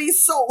shall be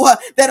so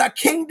that a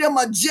kingdom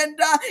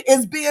agenda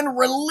is being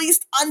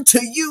released unto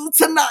you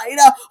tonight.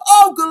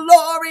 Oh,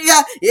 glory,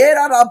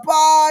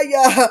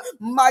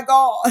 my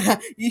God,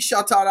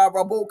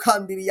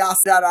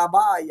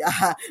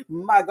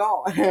 my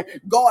God,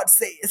 God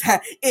says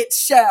it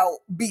shall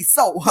be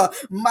so,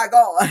 my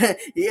God,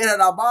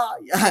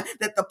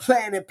 that the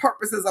plan and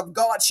purposes of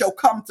God shall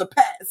come to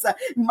pass.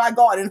 My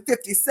God, in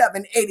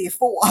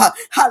 5784,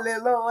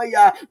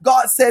 hallelujah.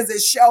 God says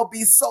it shall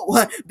be so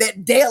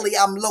that daily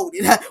I'm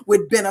loaded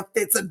with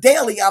benefits,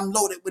 daily I'm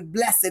loaded with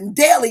blessing,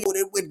 daily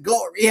loaded with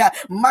glory.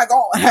 My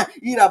God,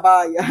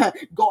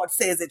 God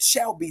says it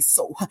shall be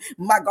so.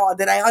 My God,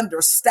 that I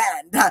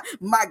understand,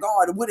 my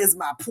God, what is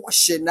my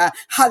portion?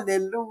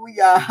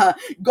 Hallelujah.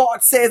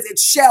 God says it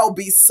shall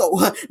be so.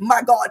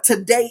 My God,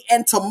 today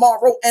and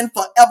tomorrow and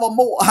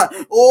forevermore.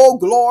 Oh,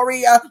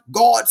 glory.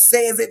 God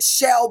says it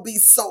shall be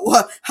so.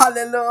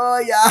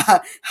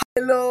 Hallelujah.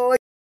 Hallelujah.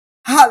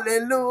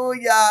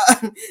 Hallelujah.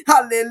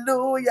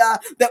 Hallelujah.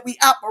 That we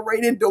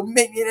operate in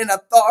dominion and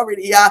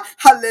authority.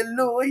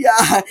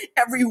 Hallelujah.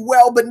 Every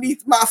well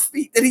beneath my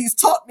feet that he's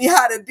taught me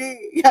how to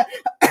dig.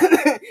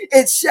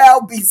 It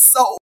shall be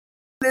so.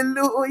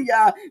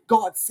 Hallelujah.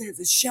 God says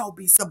it shall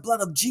be. The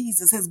blood of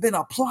Jesus has been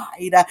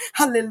applied.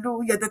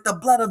 Hallelujah. That the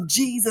blood of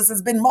Jesus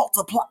has been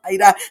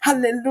multiplied.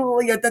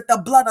 Hallelujah. That the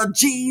blood of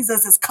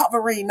Jesus is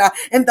covering.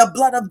 And the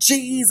blood of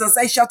Jesus.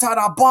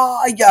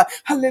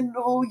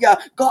 Hallelujah.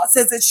 God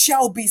says it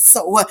shall be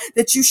so.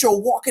 That you shall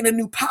walk in a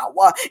new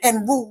power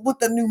and rule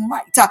with a new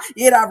might.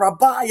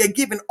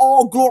 Giving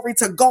all glory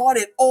to God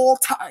at all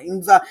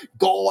times.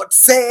 God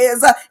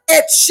says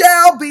it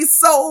shall be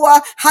so.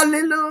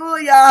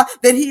 Hallelujah.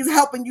 That he's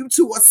helping you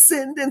to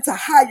ascend into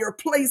higher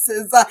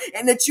places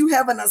and that you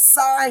have an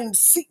assigned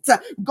seat.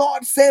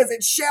 God says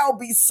it shall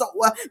be so.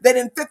 That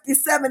in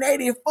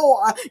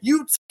 5784,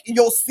 you take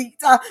your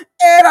seat.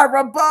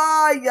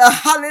 Hallelujah.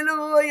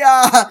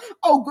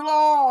 Oh,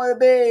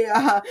 glory.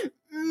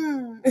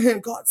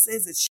 God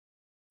says it.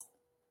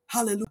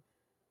 Hallelujah.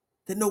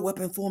 That no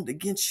weapon formed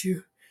against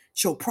you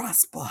shall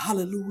prosper.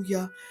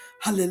 Hallelujah.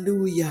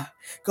 Hallelujah.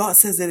 God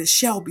says that it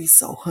shall be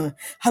so.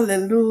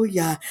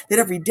 Hallelujah. That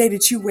every day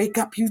that you wake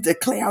up, you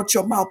declare out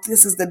your mouth,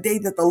 this is the day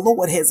that the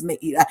Lord has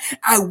made.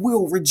 I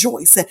will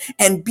rejoice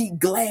and be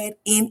glad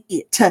in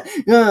it.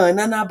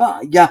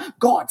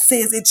 God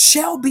says it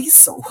shall be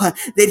so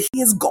that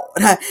he is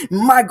God.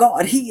 My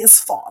God, he is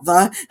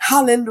Father.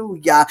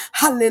 Hallelujah.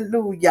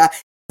 Hallelujah.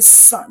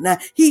 Son.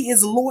 He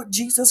is Lord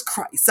Jesus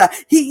Christ.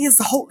 He is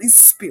the Holy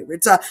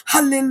Spirit.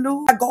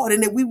 Hallelujah, God,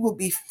 and that we will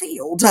be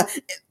filled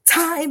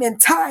time and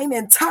time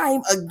and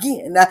time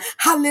again.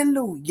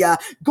 Hallelujah.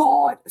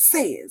 God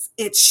says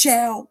it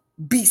shall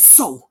be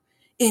so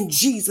in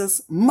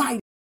Jesus'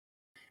 mighty.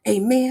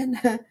 Amen.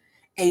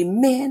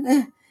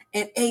 Amen.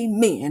 And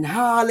amen.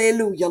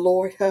 Hallelujah,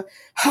 Lord.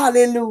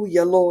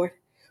 Hallelujah, Lord.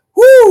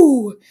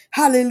 Woo!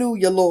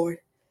 Hallelujah, Lord.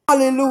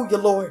 Hallelujah,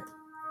 Lord.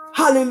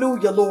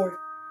 Hallelujah, Lord.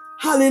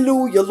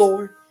 Hallelujah,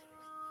 Lord.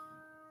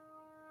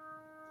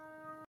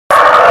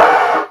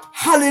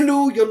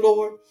 Hallelujah,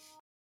 Lord.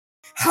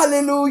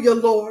 Hallelujah,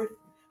 Lord.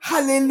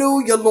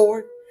 Hallelujah,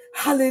 Lord.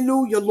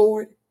 Hallelujah,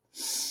 Lord.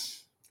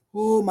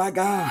 Oh my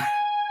God.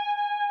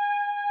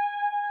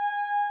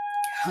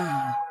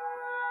 Ah.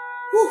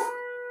 Woo,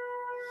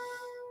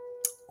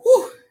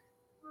 woo,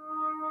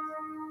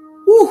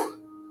 woo,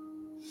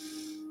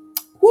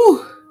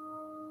 woo.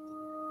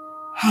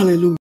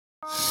 Hallelujah.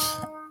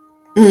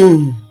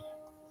 Mm.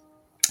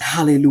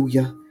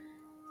 Hallelujah.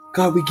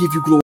 God, we give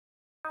you glory.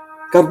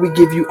 God, we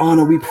give you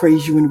honor. We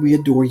praise you and we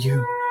adore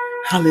you.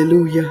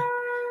 Hallelujah.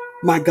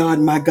 My God,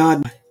 my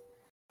God.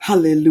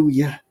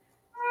 Hallelujah.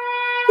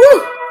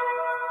 Woo!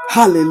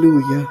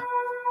 Hallelujah.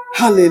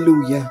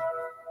 Hallelujah.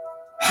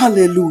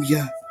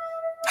 Hallelujah.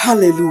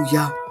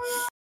 Hallelujah.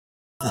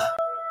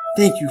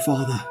 Thank you,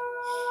 Father.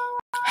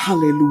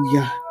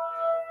 Hallelujah.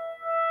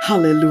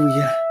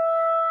 Hallelujah.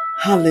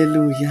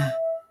 Hallelujah.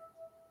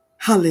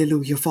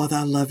 Hallelujah. Father,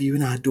 I love you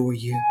and I adore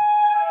you.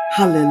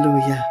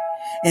 Hallelujah.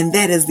 And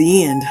that is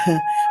the end,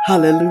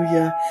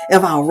 hallelujah,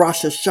 of our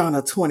Rosh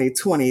Hashanah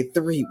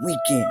 2023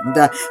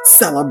 weekend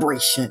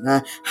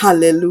celebration.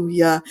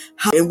 Hallelujah.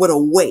 And what a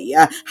way,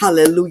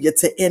 hallelujah,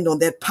 to end on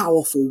that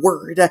powerful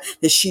word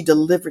that she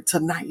delivered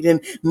tonight.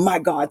 And my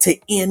God, to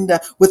end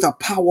with a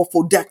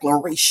powerful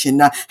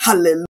declaration.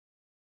 Hallelujah.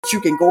 You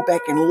can go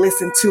back and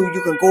listen to,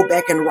 you can go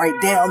back and write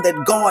down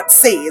that God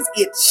says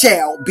it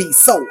shall be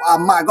so,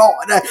 my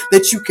God,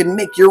 that you can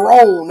make your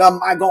own,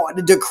 my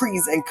God,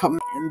 decrees and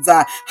commands,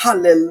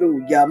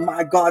 hallelujah,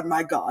 my God,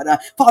 my God.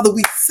 Father,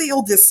 we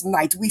seal this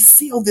night, we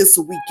seal this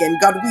weekend,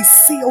 God, we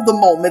seal the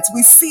moments,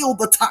 we seal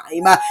the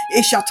time,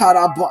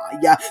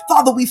 Ishatarabaya.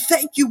 Father, we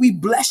thank you, we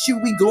bless you,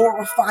 we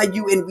glorify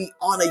you, and we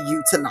honor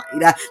you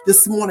tonight,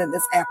 this morning,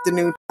 this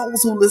afternoon.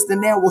 Those who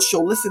listen now will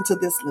show listen to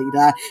this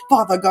later.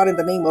 Father God, in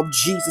the name of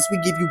Jesus, we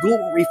give you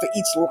glory for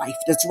each life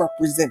that's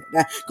represented.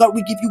 God,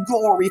 we give you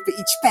glory for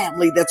each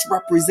family that's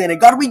represented.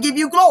 God, we give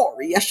you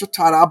glory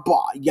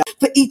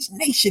for each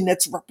nation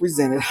that's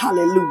represented.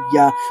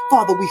 Hallelujah.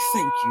 Father, we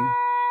thank you.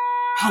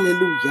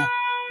 Hallelujah.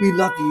 We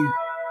love you,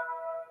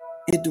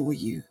 adore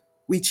you.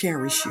 We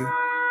cherish you.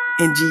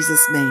 In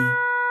Jesus' name,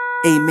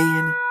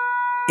 amen,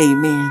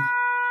 amen,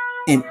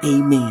 and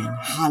amen.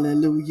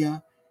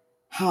 Hallelujah.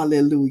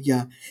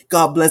 Hallelujah.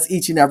 God bless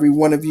each and every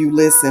one of you.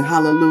 Listen,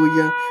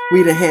 hallelujah.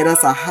 We done had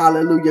us a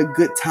hallelujah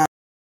good time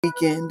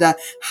weekend.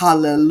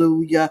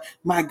 Hallelujah.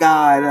 My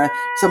God.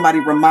 Somebody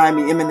remind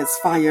me, Eminence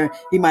Fire,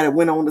 he might have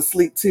went on to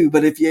sleep too.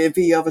 But if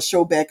he ever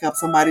show back up,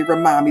 somebody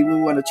remind me.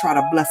 We want to try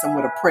to bless him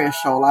with a prayer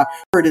shawl. I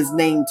heard his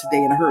name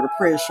today and I heard a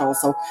prayer shawl.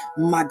 So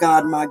my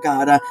God, my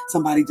God.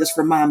 Somebody just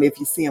remind me if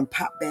you see him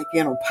pop back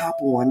in or pop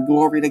on.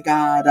 Glory to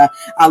God.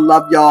 I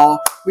love y'all.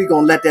 We're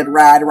going to let that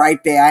ride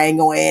right there. I ain't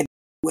going to add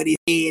what he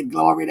said.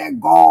 Glory to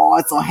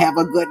God. So have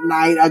a good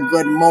night, a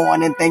good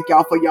morning. Thank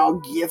y'all for y'all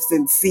gifts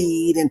and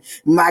seed and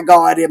my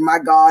God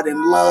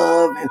and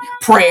love and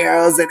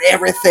prayers and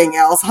everything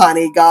else,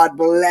 honey. God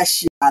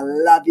bless you. I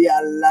love you.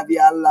 I love you.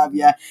 I love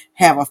you.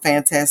 Have a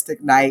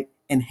fantastic night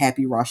and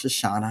happy Rosh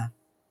Hashanah.